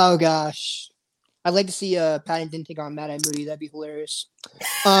 Oh gosh, I'd like to see Paddington take on Mad Eye Moody. That'd be hilarious.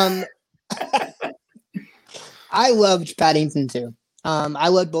 I loved Paddington too. I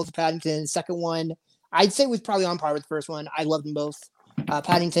loved both Paddington. The second one, I'd say, was probably on par with the first one. I loved them both.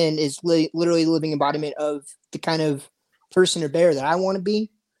 Paddington is literally the living embodiment of the kind of person or bear that I want to be.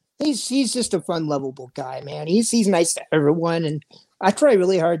 He's just a fun, lovable guy, man. He's nice to everyone, and I try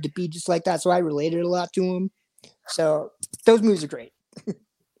really hard to be just like that. So I related a lot to him. So those movies are great.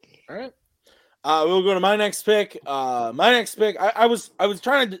 All right. We'll go to my next pick. I was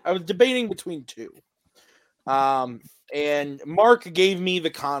debating between 2. And Mark gave me the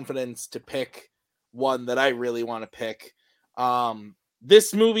confidence to pick one that I really want to pick.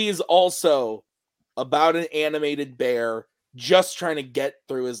 This movie is also about an animated bear just trying to get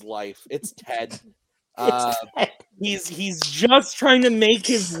through his life. It's Ted. He's just trying to make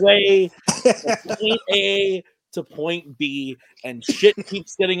his way from point A to point B, and shit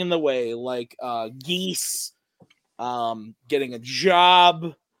keeps getting in the way, like geese, getting a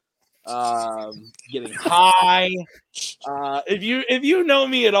job, getting high. If you know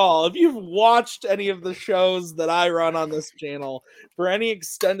me at all, if you've watched any of the shows that I run on this channel for any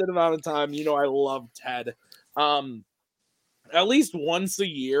extended amount of time, you know I love Ted. At least once a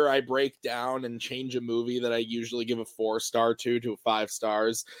year I break down and change a movie that I usually give a 4-star to 5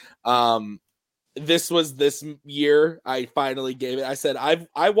 stars. This was this year I finally gave it. I said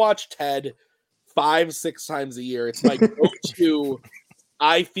I watch Ted 5-6 times a year. It's my go-to.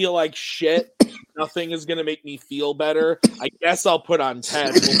 I feel like shit. Nothing is gonna make me feel better. I guess I'll put on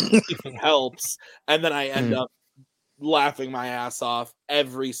Ted. We'll see if it helps, and then I end up laughing my ass off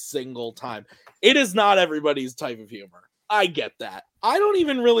every single time. It is not everybody's type of humor. I get that. I don't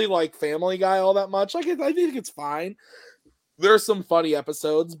even really like Family Guy all that much. I think it's fine. There's some funny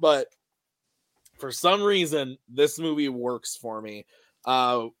episodes, but for some reason, this movie works for me.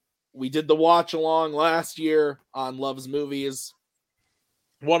 We did the watch along last year on Love's Movies.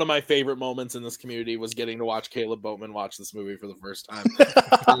 One of my favorite moments in this community was getting to watch Caleb Boatman watch this movie for the first time.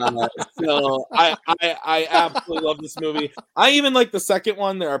 So I absolutely love this movie. I even like the second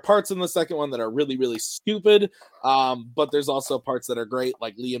one. There are parts in the second one that are really, really stupid. But there's also parts that are great,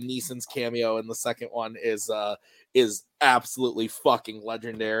 like Liam Neeson's cameo in the second one is absolutely fucking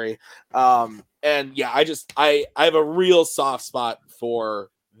legendary. And yeah, I have a real soft spot for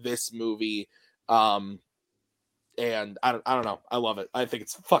this movie. and I don't know. I love it. I think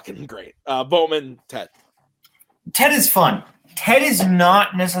it's fucking great. Bowman, Ted. Ted is fun. Ted is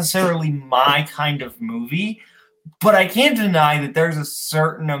not necessarily my kind of movie, but I can't deny that there's a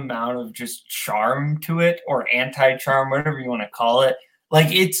certain amount of just charm to it, or anti-charm, whatever you want to call it.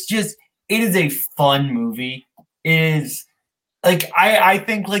 Like, it is a fun movie. It is, like, I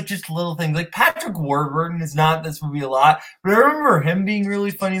think, like, just little things. Like, Patrick Warburton is not in this movie a lot, but I remember him being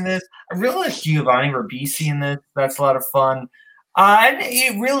really funny in this. I really like Giovanni Ribisi in this. That's a lot of fun. And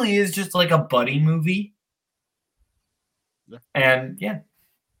it really is just like a buddy movie. And yeah,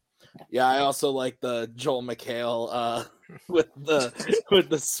 I also like the Joel McHale with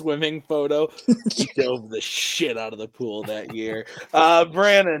the swimming photo. He dove the shit out of the pool that year.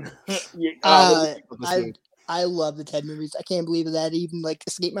 Brandon, I love the Ted movies. I can't believe that even like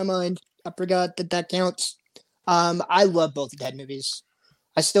escaped my mind. I forgot that counts. I love both the Ted movies.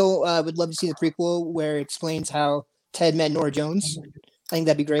 I still would love to see the prequel where it explains how Ted met Norah Jones. I think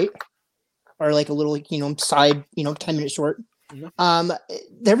that'd be great. Or like a little, side, 10-minute short.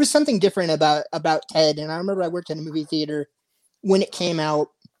 There was something different about Ted, and I remember I worked in a movie theater when it came out,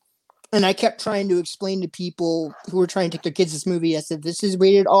 and I kept trying to explain to people who were trying to take their kids this movie. I said, "This is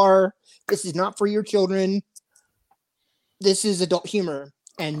rated R. This is not for your children. This is adult humor,"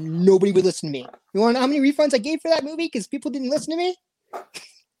 and nobody would listen to me. You want to know how many refunds I gave for that movie because people didn't listen to me?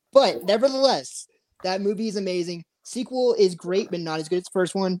 But nevertheless, that movie is amazing. Sequel is great, but not as good as the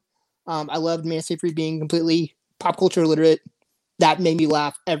first one. I loved Amanda Seyfried being completely pop culture literate. That made me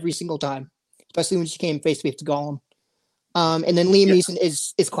laugh every single time, especially when she came face to face to Gollum. And then Liam Neeson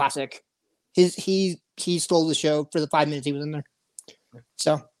is classic. He stole the show for the 5 minutes he was in there.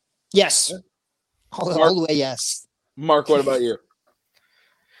 So, yes, all the way, yes. Mark, what about you?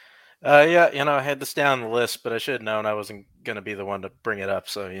 Yeah, I had this down the list, but I should have known I wasn't going to be the one to bring it up.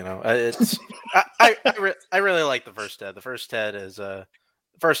 So, it's I really like the first Ted. The first Ted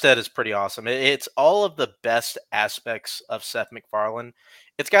is pretty awesome. It's all of the best aspects of Seth MacFarlane.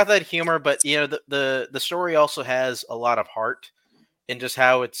 It's got that humor, but the story also has a lot of heart, and just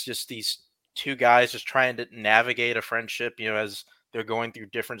how it's just these two guys just trying to navigate a friendship, as they're going through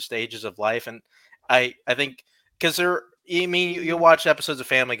different stages of life. And I think because you'll watch episodes of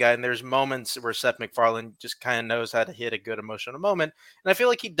Family Guy, and there's moments where Seth MacFarlane just kind of knows how to hit a good emotional moment, and I feel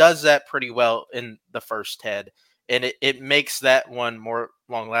like he does that pretty well in the first Ted. And it makes that one more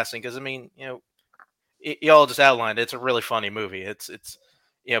long lasting because y'all just outlined it's a really funny movie. It's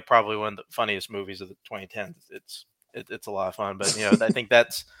probably one of the funniest movies of the 2010s. It's a lot of fun, but I think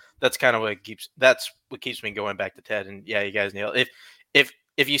that's kind of what keeps me going back to Ted. And yeah, you guys nailed it.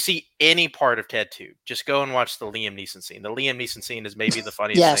 If you see any part of Ted 2, just go and watch the Liam Neeson scene. The Liam Neeson scene is maybe the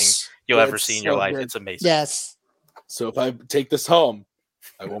funniest thing you'll ever see in your life. Good. It's amazing. Yes. So if I take this home,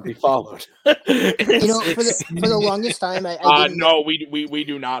 I won't be followed. For the longest time, I no, we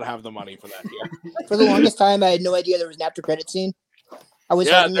do not have the money for that here. For the longest time, I had no idea there was an after credit scene. I was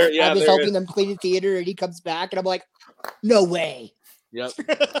helping them clean the theater, and he comes back, and I'm like, no way. Yep,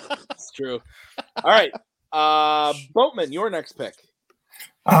 it's true. All right, Boatman, your next pick.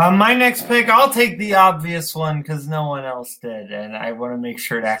 My next pick, I'll take the obvious one because no one else did, and I want to make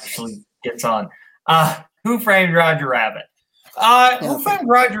sure it actually gets on. Who Framed Roger Rabbit? Who Framed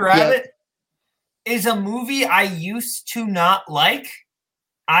Roger Rabbit is a movie I used to not like.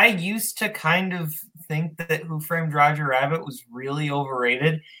 I used to kind of think that Who Framed Roger Rabbit was really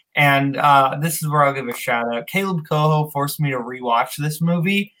overrated. And this is where I'll give a shout out. Caleb Coho forced me to rewatch this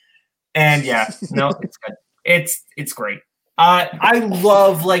movie. And it's good. It's great. I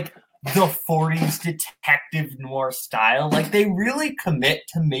love like the 40s detective noir style. Like they really commit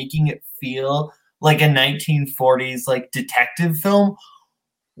to making it feel like a 1940s like detective film,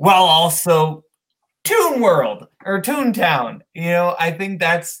 while also Toon World or Toontown. I think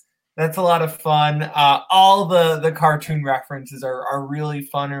that's a lot of fun. All the cartoon references are really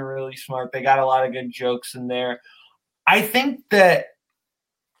fun and really smart. They got a lot of good jokes in there. I think that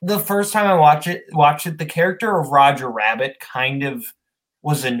the first time I watched it, the character of Roger Rabbit kind of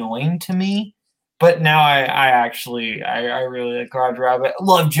was annoying to me. But now I really like Roger Rabbit. I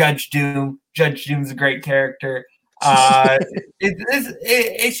love Judge Doom. Judge Doom's a great character.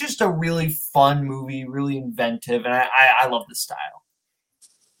 It's just a really fun movie, really inventive, and I love the style.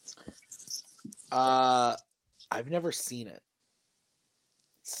 I've never seen it.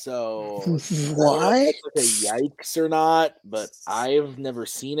 So what? Like a yikes or not, but I've never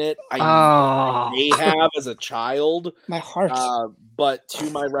seen it. I may have as a child. My heart. But to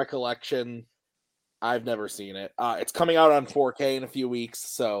my recollection, I've never seen it. It's coming out on 4K in a few weeks,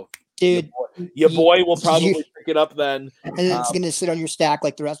 so dude, your boy will probably pick it up then. And it's gonna sit on your stack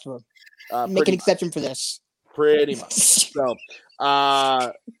like the rest of them. Make an exception for this. Pretty much. So,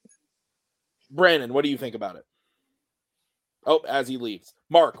 Brandon, what do you think about it? Oh, as he leaves.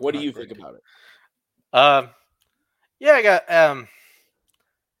 Mark, what do you think about it? Yeah, I got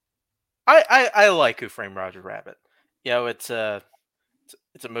I like Who Framed Roger Rabbit. You know, it's a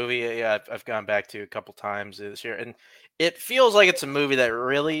movie I've gone back to a couple times this year, and it feels like it's a movie that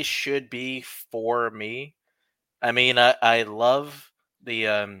really should be for me. I mean, I love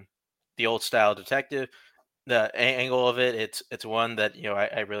the old style detective, the angle of it. It's one that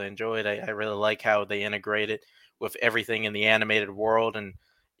I really enjoyed. I really like how they integrate it with everything in the animated world, and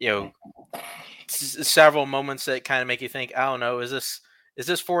several moments that kind of make you think, I don't know, is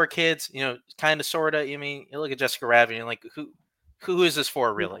this for kids? Kind of, sort of. You mean, you look at Jessica Rabbit, and you're like, who is this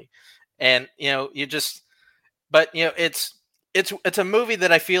for, really? And but it's a movie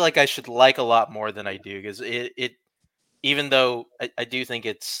that I feel like I should like a lot more than I do, because it even though I do think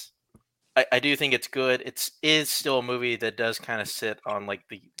it's good, it is still a movie that does kind of sit on like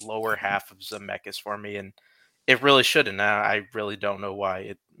the lower half of Zemeckis for me, and it really shouldn't. Now I really don't know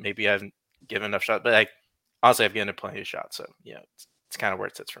why. Maybe I haven't given enough shots, but honestly I've given it plenty of shots, so it's kind of where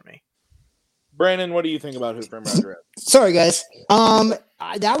it sits for me. Brandon, what do you think about Who Framed Roger Rabbit? Sorry, guys.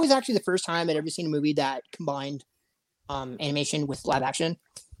 That was actually the first time I'd ever seen a movie that combined animation with live action,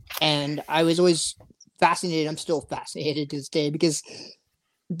 and I was always fascinated. I'm still fascinated to this day, because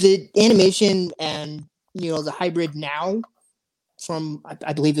the animation and the hybrid now from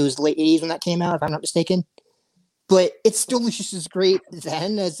I believe it was the late 80s when that came out, if I'm not mistaken, but it still looks just as great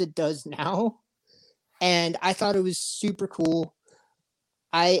then as it does now, and I thought it was super cool.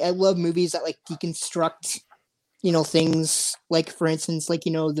 I love movies that like deconstruct things, like, for instance, like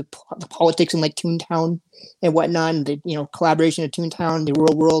the politics in like Toontown and whatnot, and the collaboration of Toontown, the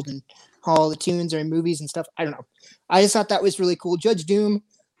real world, and how all the tunes are in movies and stuff. I don't know. I just thought that was really cool. Judge Doom,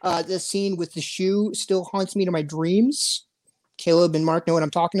 the scene with the shoe still haunts me to my dreams. Caleb and Mark know what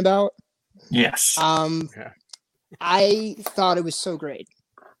I'm talking about. Yes. I thought it was so great,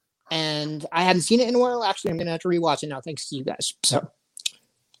 and I haven't seen it in a while. Actually, I'm gonna have to rewatch it now, thanks to you guys. So,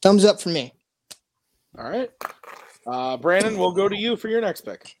 thumbs up for me. All right. Brandon, we'll go to you for your next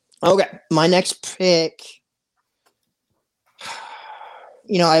pick. Okay, my next pick.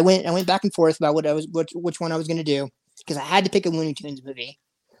 I went back and forth about which one I was going to do, because I had to pick a Looney Tunes movie.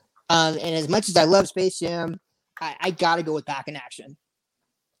 And as much as I love Space Jam, I got to go with Back in Action.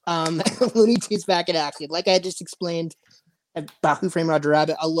 Looney Tunes Back in Action. Like I just explained about Who Framed Roger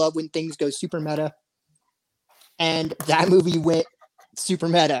Rabbit, I love when things go super meta. And that movie went super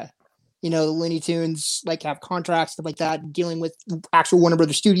meta. The Looney Tunes have contracts, stuff like that, dealing with actual Warner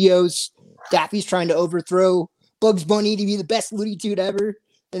Brothers Studios. Daffy's trying to overthrow Bugs Bunny to be the best Looney Tune ever,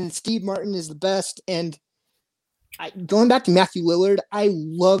 and Steve Martin is the best. And going back to Matthew Lillard, I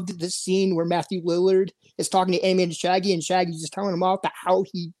loved the scene where Matthew Lillard is talking to animated Shaggy, and Shaggy's just telling him off about how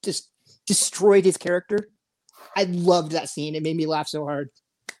he just destroyed his character. I loved that scene. It made me laugh so hard.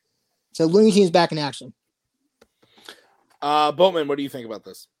 So Looney Tunes Back in Action. Boatman, what do you think about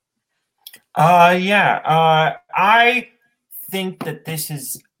this? I think that this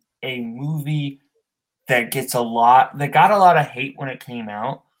is a movie that got a lot of hate when it came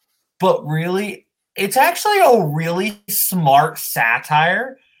out, but really, it's actually a really smart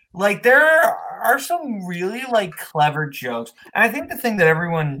satire. Like, there are some really clever jokes, and I think the thing that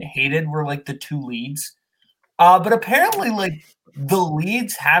everyone hated were the two leads. But apparently, the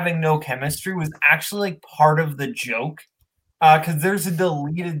leads having no chemistry was actually part of the joke. Because there's a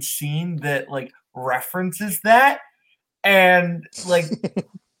deleted scene that references that, and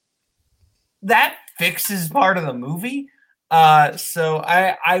that fixes part of the movie. So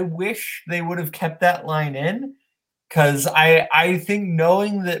I wish they would have kept that line in, because I think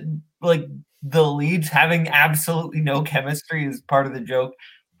knowing that the leads having absolutely no chemistry is part of the joke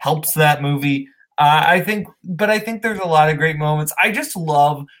helps that movie. I think there's a lot of great moments. I just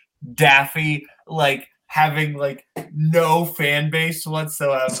love Daffy having no fan base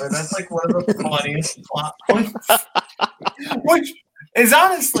whatsoever. That's one of the funniest plot points. Which is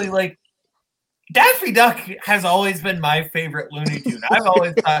honestly Daffy Duck has always been my favorite Looney Tune. I've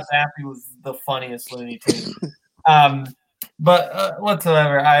always thought Daffy was the funniest Looney Tune. But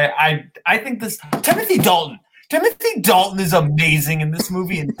whatsoever, I think this Timothy Dalton is amazing in this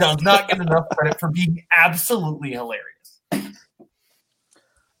movie and does not get enough credit for being absolutely hilarious.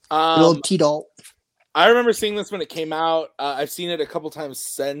 Little T Dalton. I remember seeing this when it came out. I've seen it a couple times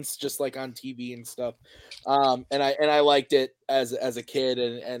since, just on TV and stuff. And I liked it as a kid,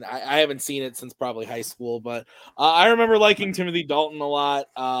 and I haven't seen it since probably high school. But I remember liking Timothy Dalton a lot.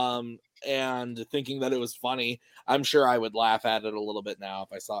 and thinking that it was funny. I'm sure I would laugh at it a little bit now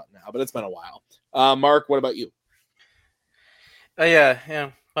if I saw it now, but it's been a while. Mark, what about you?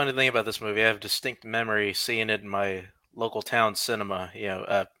 Yeah. Funny thing about this movie, I have distinct memory seeing it in my local town cinema,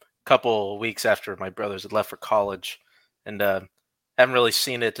 a couple weeks after my brothers had left for college, and haven't really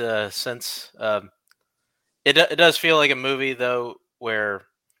seen it since. It does feel like a movie though, where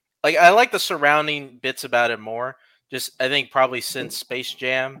like I like the surrounding bits about it more. Just I think probably since Space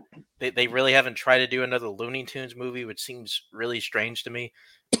Jam, they really haven't tried to do another Looney Tunes movie, which seems really strange to me.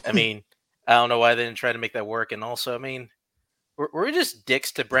 I mean, I don't know why they didn't try to make that work, and also, I mean, we're just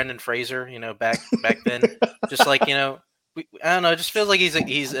dicks to Brendan Fraser, back then. Just like I don't know. It just feels like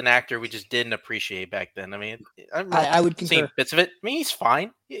he's an actor we just didn't appreciate back then. I mean, I would concur. Seen bits of it. I mean, he's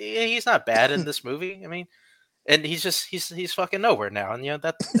fine. He's not bad in this movie. I mean, and he's fucking nowhere now. And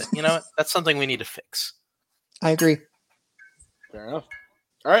that's something we need to fix. I agree. Fair enough.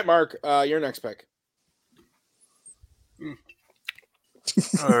 All right, Mark, your next pick.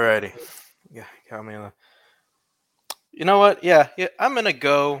 Alrighty. Yeah, got me on the... You know what? Yeah, I'm gonna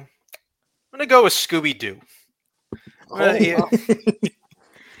go with Scooby Doo.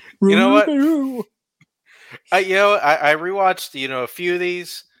 You know what? I rewatched a few of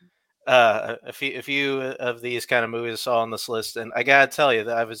these, a few of these kind of movies I saw on this list, and I gotta tell you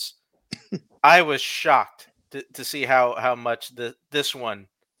that I was shocked to see how much this one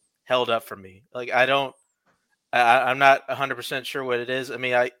held up for me. Like I'm not 100% sure what it is. I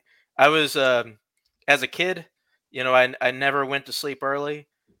mean, I was as a kid, I never went to sleep early.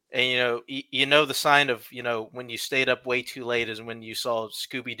 And, the sign of, when you stayed up way too late is when you saw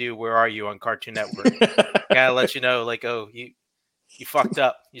Scooby-Doo, Where Are You on Cartoon Network. Gotta let you know, like, oh, you fucked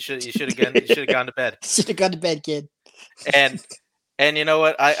up. You should have gone to bed. Should have gone to bed, kid. And you know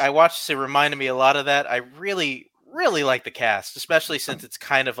what? I watched this. It reminded me a lot of that. I really, really like the cast, especially since it's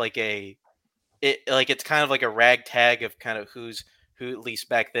kind of like it's kind of like a ragtag of kind of who, at least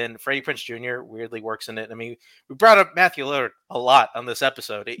back then. Freddie Prinze Jr. weirdly works in it. I mean, we brought up Matthew Lillard a lot on this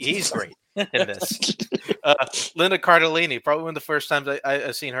episode. He's great in this. Linda Cardellini, probably one of the first times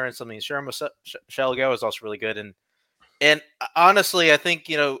I've seen her in something. Sarah Michelle Gellar is also really good. And honestly, I think,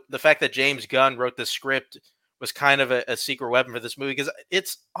 the fact that James Gunn wrote the script was kind of a secret weapon for this movie, because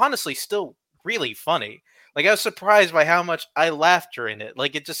it's honestly still really funny. Like, I was surprised by how much I laughed during it.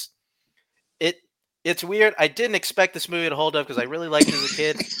 Like, it's weird. I didn't expect this movie to hold up because I really liked it as a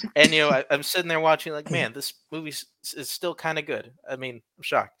kid. And, I'm sitting there watching like, man, this movie is still kind of good. I mean, I'm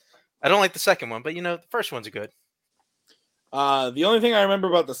shocked. I don't like the second one, but, the first one's good. The only thing I remember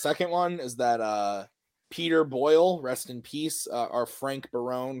about the second one is that Peter Boyle, rest in peace, our Frank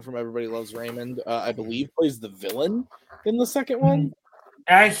Barone from Everybody Loves Raymond, I believe, plays the villain in the second one.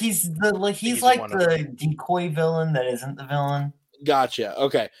 He's like the decoy villain that isn't the villain. Gotcha.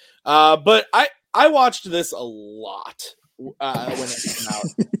 Okay. But I watched this a lot when it came out.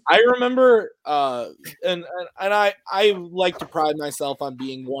 I remember, and I like to pride myself on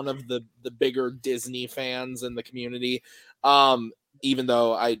being one of the bigger Disney fans in the community. Even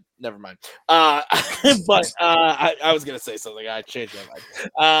though never mind. But I was gonna say something. I changed my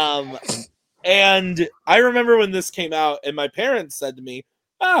mind. And I remember when this came out, and my parents said to me,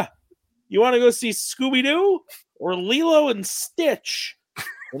 you want to go see Scooby-Doo or Lilo and Stitch?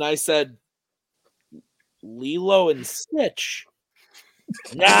 And I said, Lilo and Stitch.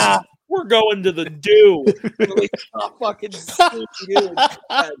 Nah, we're going to the Do. Like, fucking Scooby-Doo.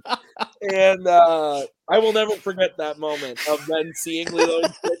 And I will never forget that moment of then seeing Lilo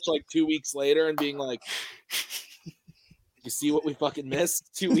and Stitch like 2 weeks later and being like, you see what we fucking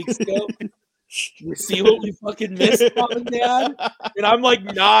missed 2 weeks ago? You see what we fucking missed, Mom and Dad? And I'm like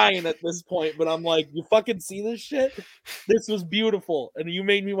 9 at this point, but I'm like, you fucking see this shit? This was beautiful, and you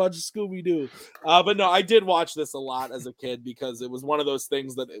made me watch Scooby-Doo. But no, I did watch this a lot as a kid because it was one of those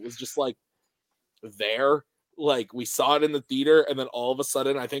things that it was just like there. Like, we saw it in the theater, and then all of a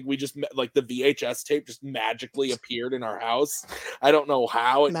sudden, I think we just like the VHS tape just magically appeared in our house. I don't know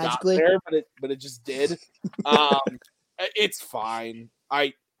how it got there, but it just did. It's fine.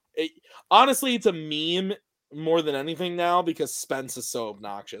 Honestly, it's a meme more than anything now because Spence is so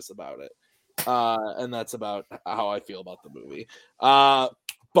obnoxious about it. And that's about how I feel about the movie.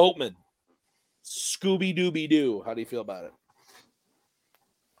 Boatman, Scooby-Dooby-Doo. How do you feel about it?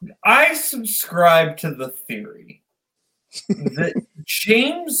 I subscribe to the theory that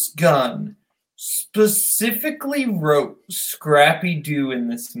James Gunn specifically wrote Scrappy-Doo in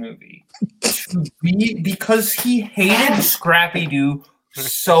this movie because he hated Scrappy-Doo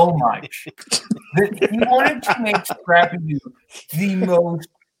so much that he wanted to make Scrappy-Doo the most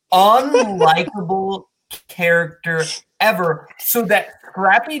unlikable character ever so that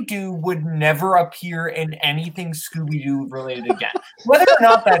Scrappy-Doo would never appear in anything Scooby-Doo related again. Whether or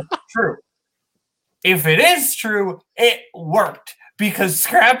not that's true. If it is true, it worked because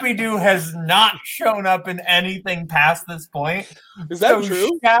Scrappy-Doo has not shown up in anything past this point. Is that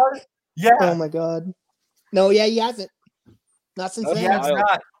true? Yeah. Oh my god. No, yeah, he hasn't. Not since then.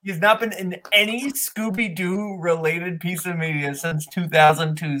 He's not been in any Scooby-Doo related piece of media since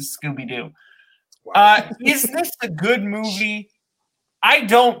 2002's Scooby-Doo. Wow. Is this a good movie? I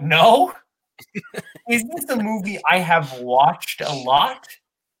don't know. Is this a movie I have watched a lot?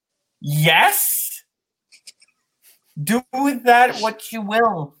 Yes. Do with that what you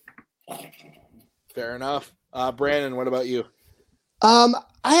will. Fair enough. Brandon, what about you?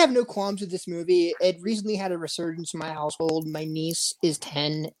 I have no qualms with this movie. It recently had a resurgence in my household. My niece is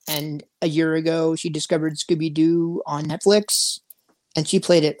 10, and a year ago she discovered Scooby-Doo on Netflix, and she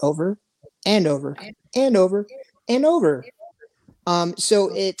played it over and over and over and over.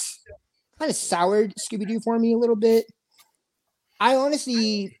 So it's kind of soured Scooby-Doo for me a little bit. I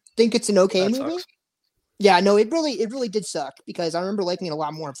honestly think it's an okay movie. Sucks. Yeah, no, it really did suck because I remember liking it a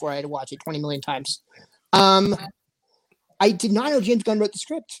lot more before I had to watch it 20 million times. I did not know James Gunn wrote the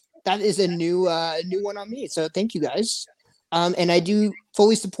script. That is a new one on me. So thank you guys. And I do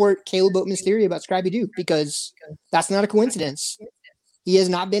fully support Caleb Oatman's theory about Scrappy-Doo because that's not a coincidence. He has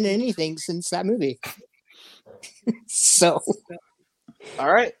not been in anything since that movie. So,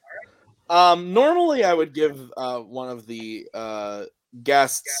 all right. Normally I would give one of the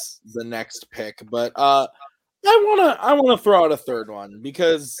guests the next pick, but I want to throw out a third one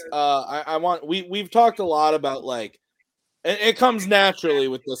because we've talked a lot about like. It comes naturally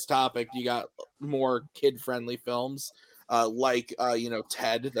with this topic. You got more kid-friendly films, like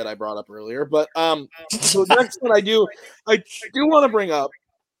Ted that I brought up earlier. But so the next one I do want to bring up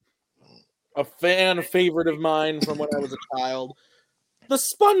a fan favorite of mine from when I was a child, the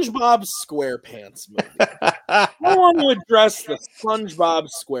SpongeBob SquarePants movie. I want to address the SpongeBob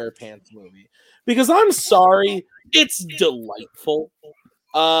SquarePants movie because I'm sorry, it's delightful.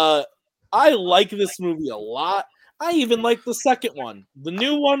 I like this movie a lot. I even like the second one. The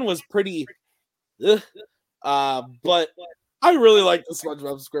new one was pretty, but I really like the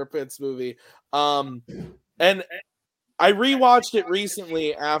SpongeBob SquarePants movie. And I rewatched it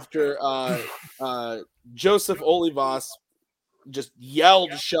recently after Joseph Olivas just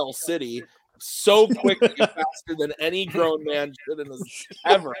yelled Shell City so quickly faster than any grown man should in this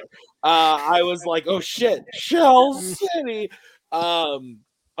ever. I was like, oh shit, Shell City.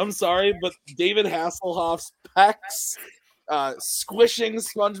 I'm sorry, but David Hasselhoff's pecs squishing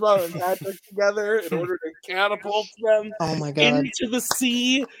SpongeBob and Patrick together in order to catapult them into the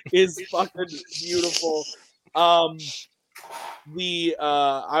sea is fucking beautiful. The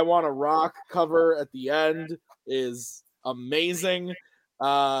I Want to Rock cover at the end is amazing.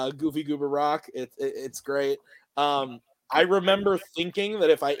 Goofy Goober Rock, it's great. I remember thinking that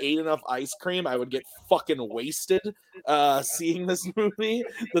if I ate enough ice cream, I would get fucking wasted seeing this movie.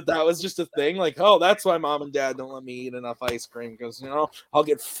 That was just a thing. Like, oh, that's why mom and dad don't let me eat enough ice cream because, I'll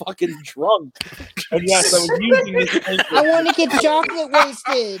get fucking drunk. And yes, I was using this. I want to get chocolate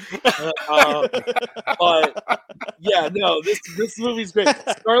wasted. But yeah, no, this movie's great.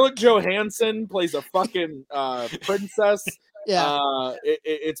 Scarlett Johansson plays a fucking princess. Yeah,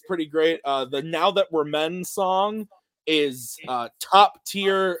 it's pretty great. The Now That We're Men song is top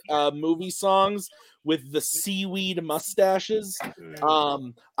tier movie songs with the seaweed mustaches.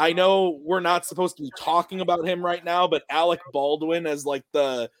 I know we're not supposed to be talking about him right now, but Alec Baldwin as like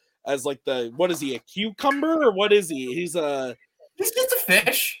the what is he, a cucumber or what is he? He's just a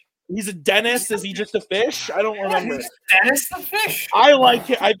fish. He's a dentist. Is he just a fish? I don't remember. Dennis the fish. I like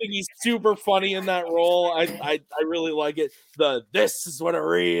it. I think he's super funny in that role. I really like it. This is what a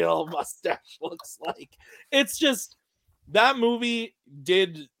real mustache looks like. It's just that movie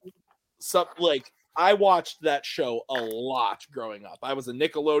did something. Like, I watched that show a lot growing up. I was a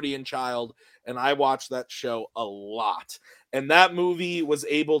Nickelodeon child and I watched that show a lot. And that movie was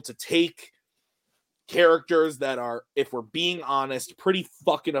able to take characters that are, if we're being honest, pretty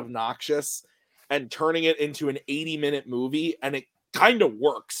fucking obnoxious and turning it into an 80-minute movie, and it kind of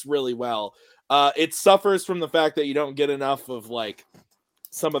works really well. It suffers from the fact that you don't get enough of like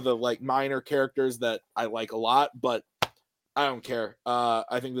some of the like minor characters that I like a lot, but I don't care.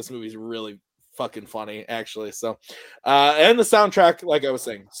 I think this movie's really fucking funny, actually. So, and the soundtrack, like I was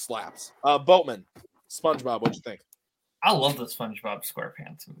saying, slaps. Boatman, SpongeBob, what'd you think? I love the SpongeBob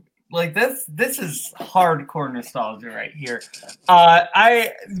SquarePants movie. Like this is hardcore nostalgia right here.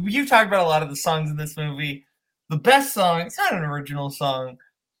 You talked about a lot of the songs in this movie. The best song, it's not an original song,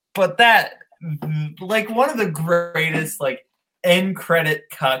 but that like one of the greatest like end credit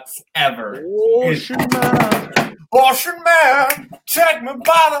cuts ever. Ocean Man. Ocean Man, take me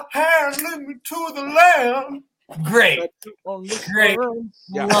by the hand, lead me to the land. Great. Great.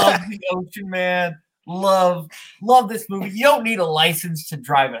 Yeah. Love the Ocean Man. Love this movie. You don't need a license to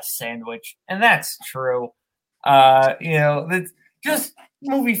drive a sandwich, and that's true. It's just a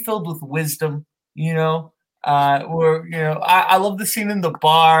movie filled with wisdom. I love the scene in the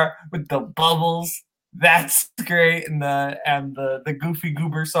bar with the bubbles. That's great, and the Goofy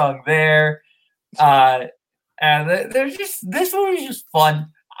Goober song there. And there's just this movie's just fun.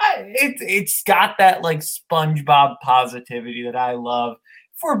 It's got that like SpongeBob positivity that I love.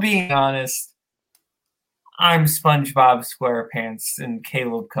 If we're being honest, I'm SpongeBob SquarePants and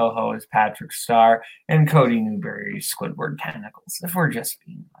Caleb Coho is Patrick Star and Cody Newberry is Squidward Tentacles. If we're just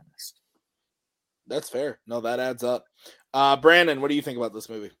being honest, that's fair. No, that adds up. Brandon, what do you think about this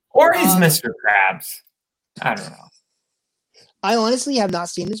movie? Or is Mr. Krabs? I don't know. I honestly have not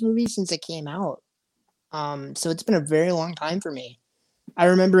seen this movie since it came out. So it's been a very long time for me. I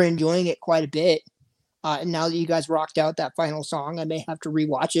remember enjoying it quite a bit. And now that you guys rocked out that final song, I may have to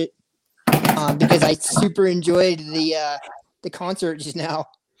rewatch it because I super enjoyed the concert just now.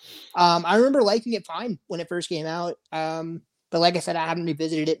 I remember liking it fine when it first came out. But like I said, I haven't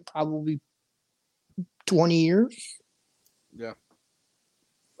revisited it in probably 20 years. Yeah.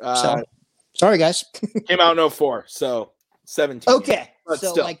 So, sorry, guys. Came out in 2004, so 17. Okay. But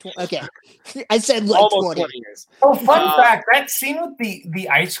so still. like, okay. I said like Almost 20. 20 years. Oh, fun fact, that scene with the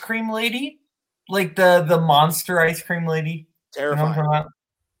ice cream lady, like the monster ice cream lady. Terrifying.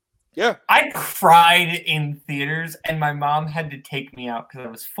 Yeah. I cried in theaters, and my mom had to take me out because I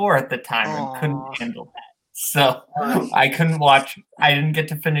was 4 at the time and couldn't handle that. So I couldn't watch. I didn't get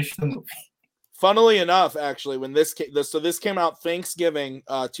to finish the movie. Funnily enough, actually, when this came out Thanksgiving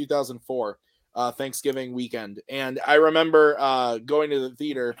 2004, Thanksgiving weekend, and I remember going to the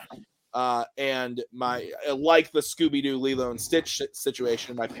theater, and like the Scooby-Doo Lilo and Stitch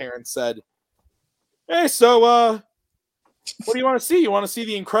situation, my parents said, "Hey, so what do you want to see? You want to see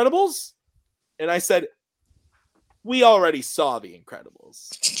The Incredibles?" And I said, "We already saw The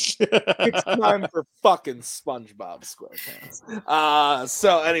Incredibles. It's time for fucking SpongeBob SquarePants."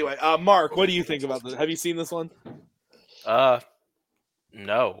 So anyway, Mark, what do you think about this? Have you seen this one?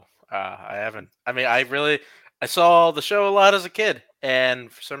 No, I haven't. I mean, I saw the show a lot as a kid,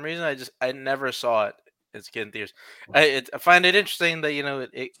 and for some reason, I never saw it as a kid in theaters. I find it interesting that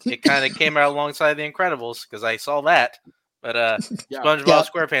it kind of came out alongside The Incredibles because I saw that. But SpongeBob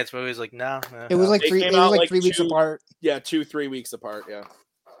SquarePants movie was like no. It was like 3 weeks apart. Yeah, 2-3 weeks apart. Yeah.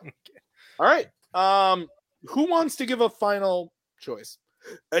 Okay. All right. Who wants to give a final choice?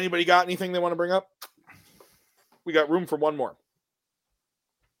 Anybody got anything they want to bring up? We got room for one more.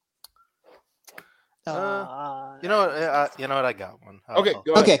 You know what? I got one. Okay.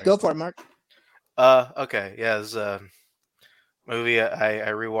 Go ahead. Okay, go for it, Mark. Okay. Yeah, this movie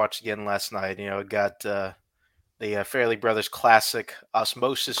I rewatched again last night. It got the Fairley Brothers classic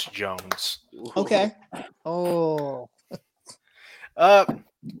Osmosis Jones. Okay. Oh.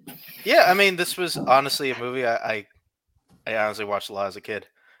 Yeah. I mean, this was honestly a movie I honestly watched a lot as a kid.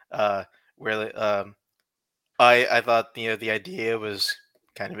 Where I thought the idea was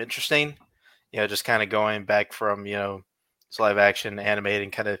kind of interesting. Just kind of going back from it's live action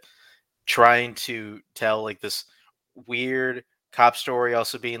animated, kind of trying to tell like this weird cop story,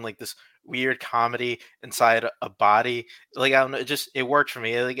 also being like this weird comedy inside a body. Like, I don't know, it worked for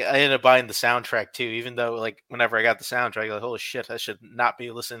me. Like, I ended up buying the soundtrack too, even though like whenever I got the soundtrack, like, holy shit, I should not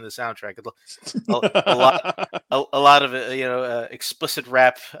be listening to the soundtrack. A lot of it, explicit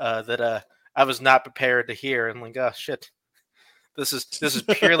rap that I was not prepared to hear, and like, oh shit, this is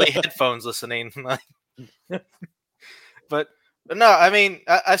purely headphones listening. But no, I mean,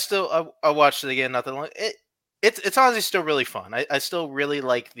 I watched it again. Nothing like it. It's honestly still really fun. I still really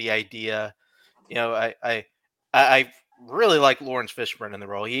like the idea. I really like Lawrence Fishburne in the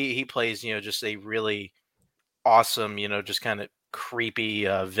role. He plays just a really awesome just kind of creepy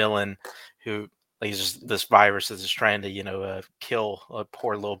villain who he's just this virus that's just trying to kill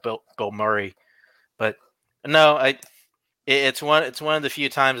poor little Bill Murray. But no, it's one of the few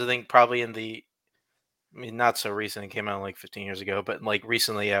times I think probably not so recent. It came out like 15 years ago, but like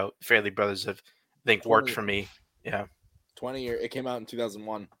recently out, Fairley Brothers have I think worked for me. Yeah. 20 years. It came out in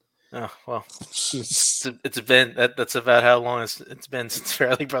 2001. Oh, well. It's been that's about how long it's been since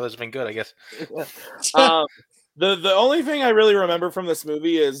Fairley Brothers have been good, I guess. The only thing I really remember from this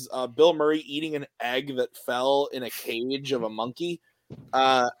movie is Bill Murray eating an egg that fell in a cage of a monkey.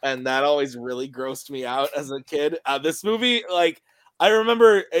 And that always really grossed me out as a kid. This movie, like, I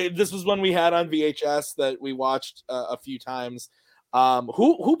remember this was one we had on VHS that we watched a few times.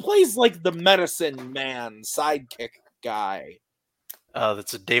 Who plays like the medicine man sidekick guy?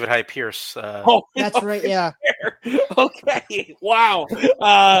 That's a David Hyde Pierce. That's right. Yeah. Okay. Wow.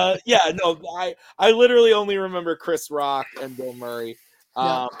 Yeah. No. I literally only remember Chris Rock and Bill Murray.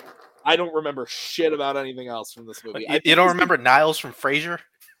 Yeah. I don't remember shit about anything else from this movie. You don't remember Niles from Frasier?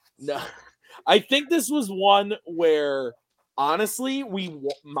 No. I think this was one where honestly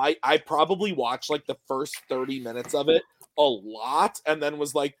I probably watched like the first 30 minutes of it a lot and then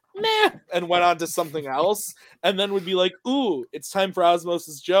was like meh and went on to something else and then would be like, ooh, it's time for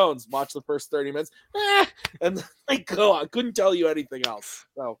Osmosis Jones, watch the first 30 minutes and like go on. Couldn't tell you anything else.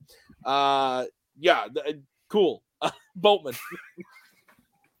 So yeah, cool. Boatman.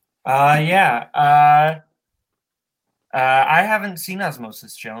 I haven't seen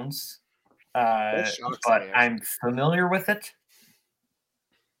Osmosis Jones, but I'm familiar with it.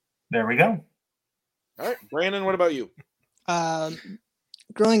 There we go. All right, Brandon, what about you?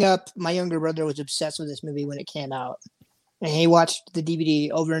 Growing up, my younger brother was obsessed with this movie when it came out, and he watched the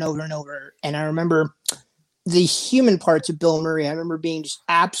DVD over and over and over. And I remember the human parts of Bill Murray. I remember being just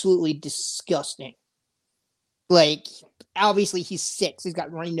absolutely disgusting. Like, obviously, he's 6. He's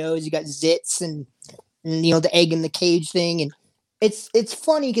got runny nose. He got zits, and you know the egg in the cage thing. And it's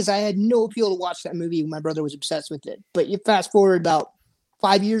funny because I had no appeal to watch that movie when my brother was obsessed with it. But you fast forward about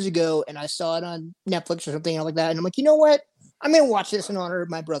 5 years ago, and I saw it on Netflix or something like that, and I'm like, you know what? I'm going to watch this in honor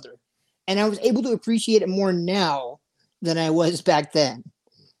of my brother. And I was able to appreciate it more now than I was back then.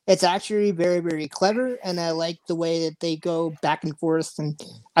 It's actually very, very clever, and I like the way that they go back and forth, and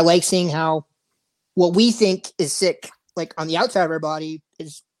I like seeing how what we think is sick, like on the outside of our body,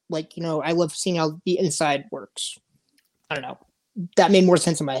 is like, you know, I love seeing how the inside works. I don't know. That made more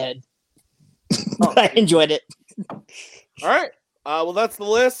sense in my head. But I enjoyed it. All right. Well, that's the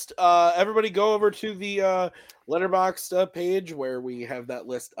list. Everybody go over to the Letterboxd page where we have that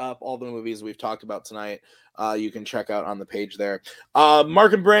list up, all the movies we've talked about tonight. You can check out on the page there.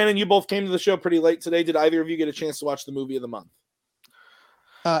 Mark and Brandon, you both came to the show pretty late today. Did either of you get a chance to watch the movie of the month?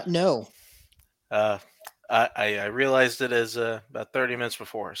 No. I realized it as about 30 minutes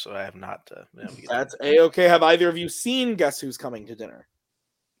before, so I have not. That's A-okay. Have either of you seen Guess Who's Coming to Dinner?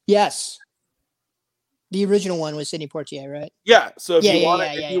 Yes. The original one was Sidney Poitier, right? Yeah. So if you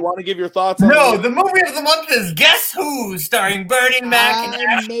want to give your thoughts on the movie of the month is Guess Who, starring Bernie Mac.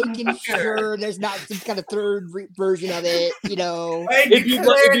 I'm making sure there's not some kind of third version of it, you know.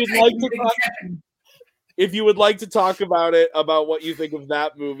 If you would like to talk about it, about what you think of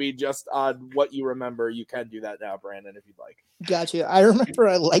that movie, just on what you remember, you can do that now, Brandon, if you'd like. Gotcha. I remember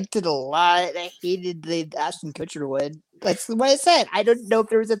I liked it a lot. I hated the Ashton Kutcher one. That's what I said. I don't know if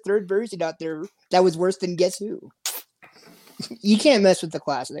there was a third version out there that was worse than Guess Who. You can't mess with the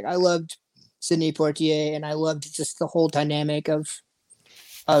classic. I loved Sidney Poitier, and I loved just the whole dynamic of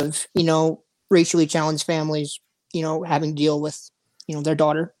you know, racially challenged families, you know, having to deal with, you know, their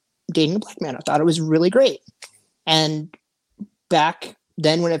daughter dating a black man. I thought it was really great. And back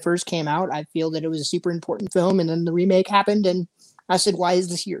then when it first came out, I feel that it was a super important film, and then the remake happened, and I said, why is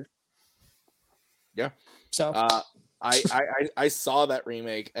this here? Yeah. So I saw that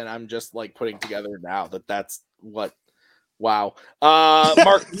remake, and I'm just like putting together now that's what. Wow.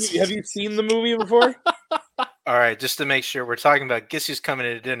 Mark, have you seen the movie before? All right, just to make sure, we're talking about Guess Who's Coming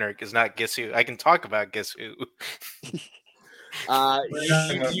to Dinner, because not Guess Who. I can talk about Guess Who.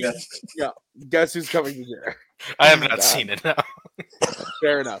 Guess Who's Coming to Dinner. I have not seen it now.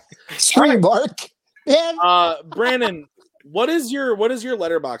 Fair enough. Sorry, Mark. Man. Brandon, what is your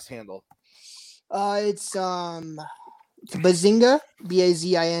Letterboxd handle? It's Bazinga,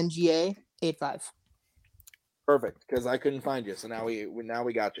 Bazinga 85. Perfect, because I couldn't find you, so now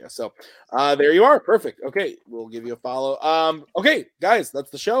we got you. So there you are. Perfect. Okay, we'll give you a follow. Okay, guys, that's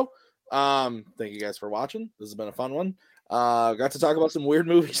the show. Thank you guys for watching. This has been a fun one. Got to talk about some weird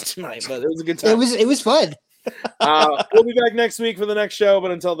movies tonight, but it was a good time. It was fun. We'll be back next week for the next show,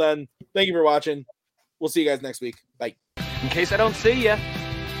 but until then, thank you for watching. We'll see you guys next week. Bye. In case I don't see you,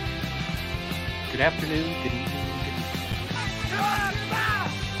 good afternoon, good evening.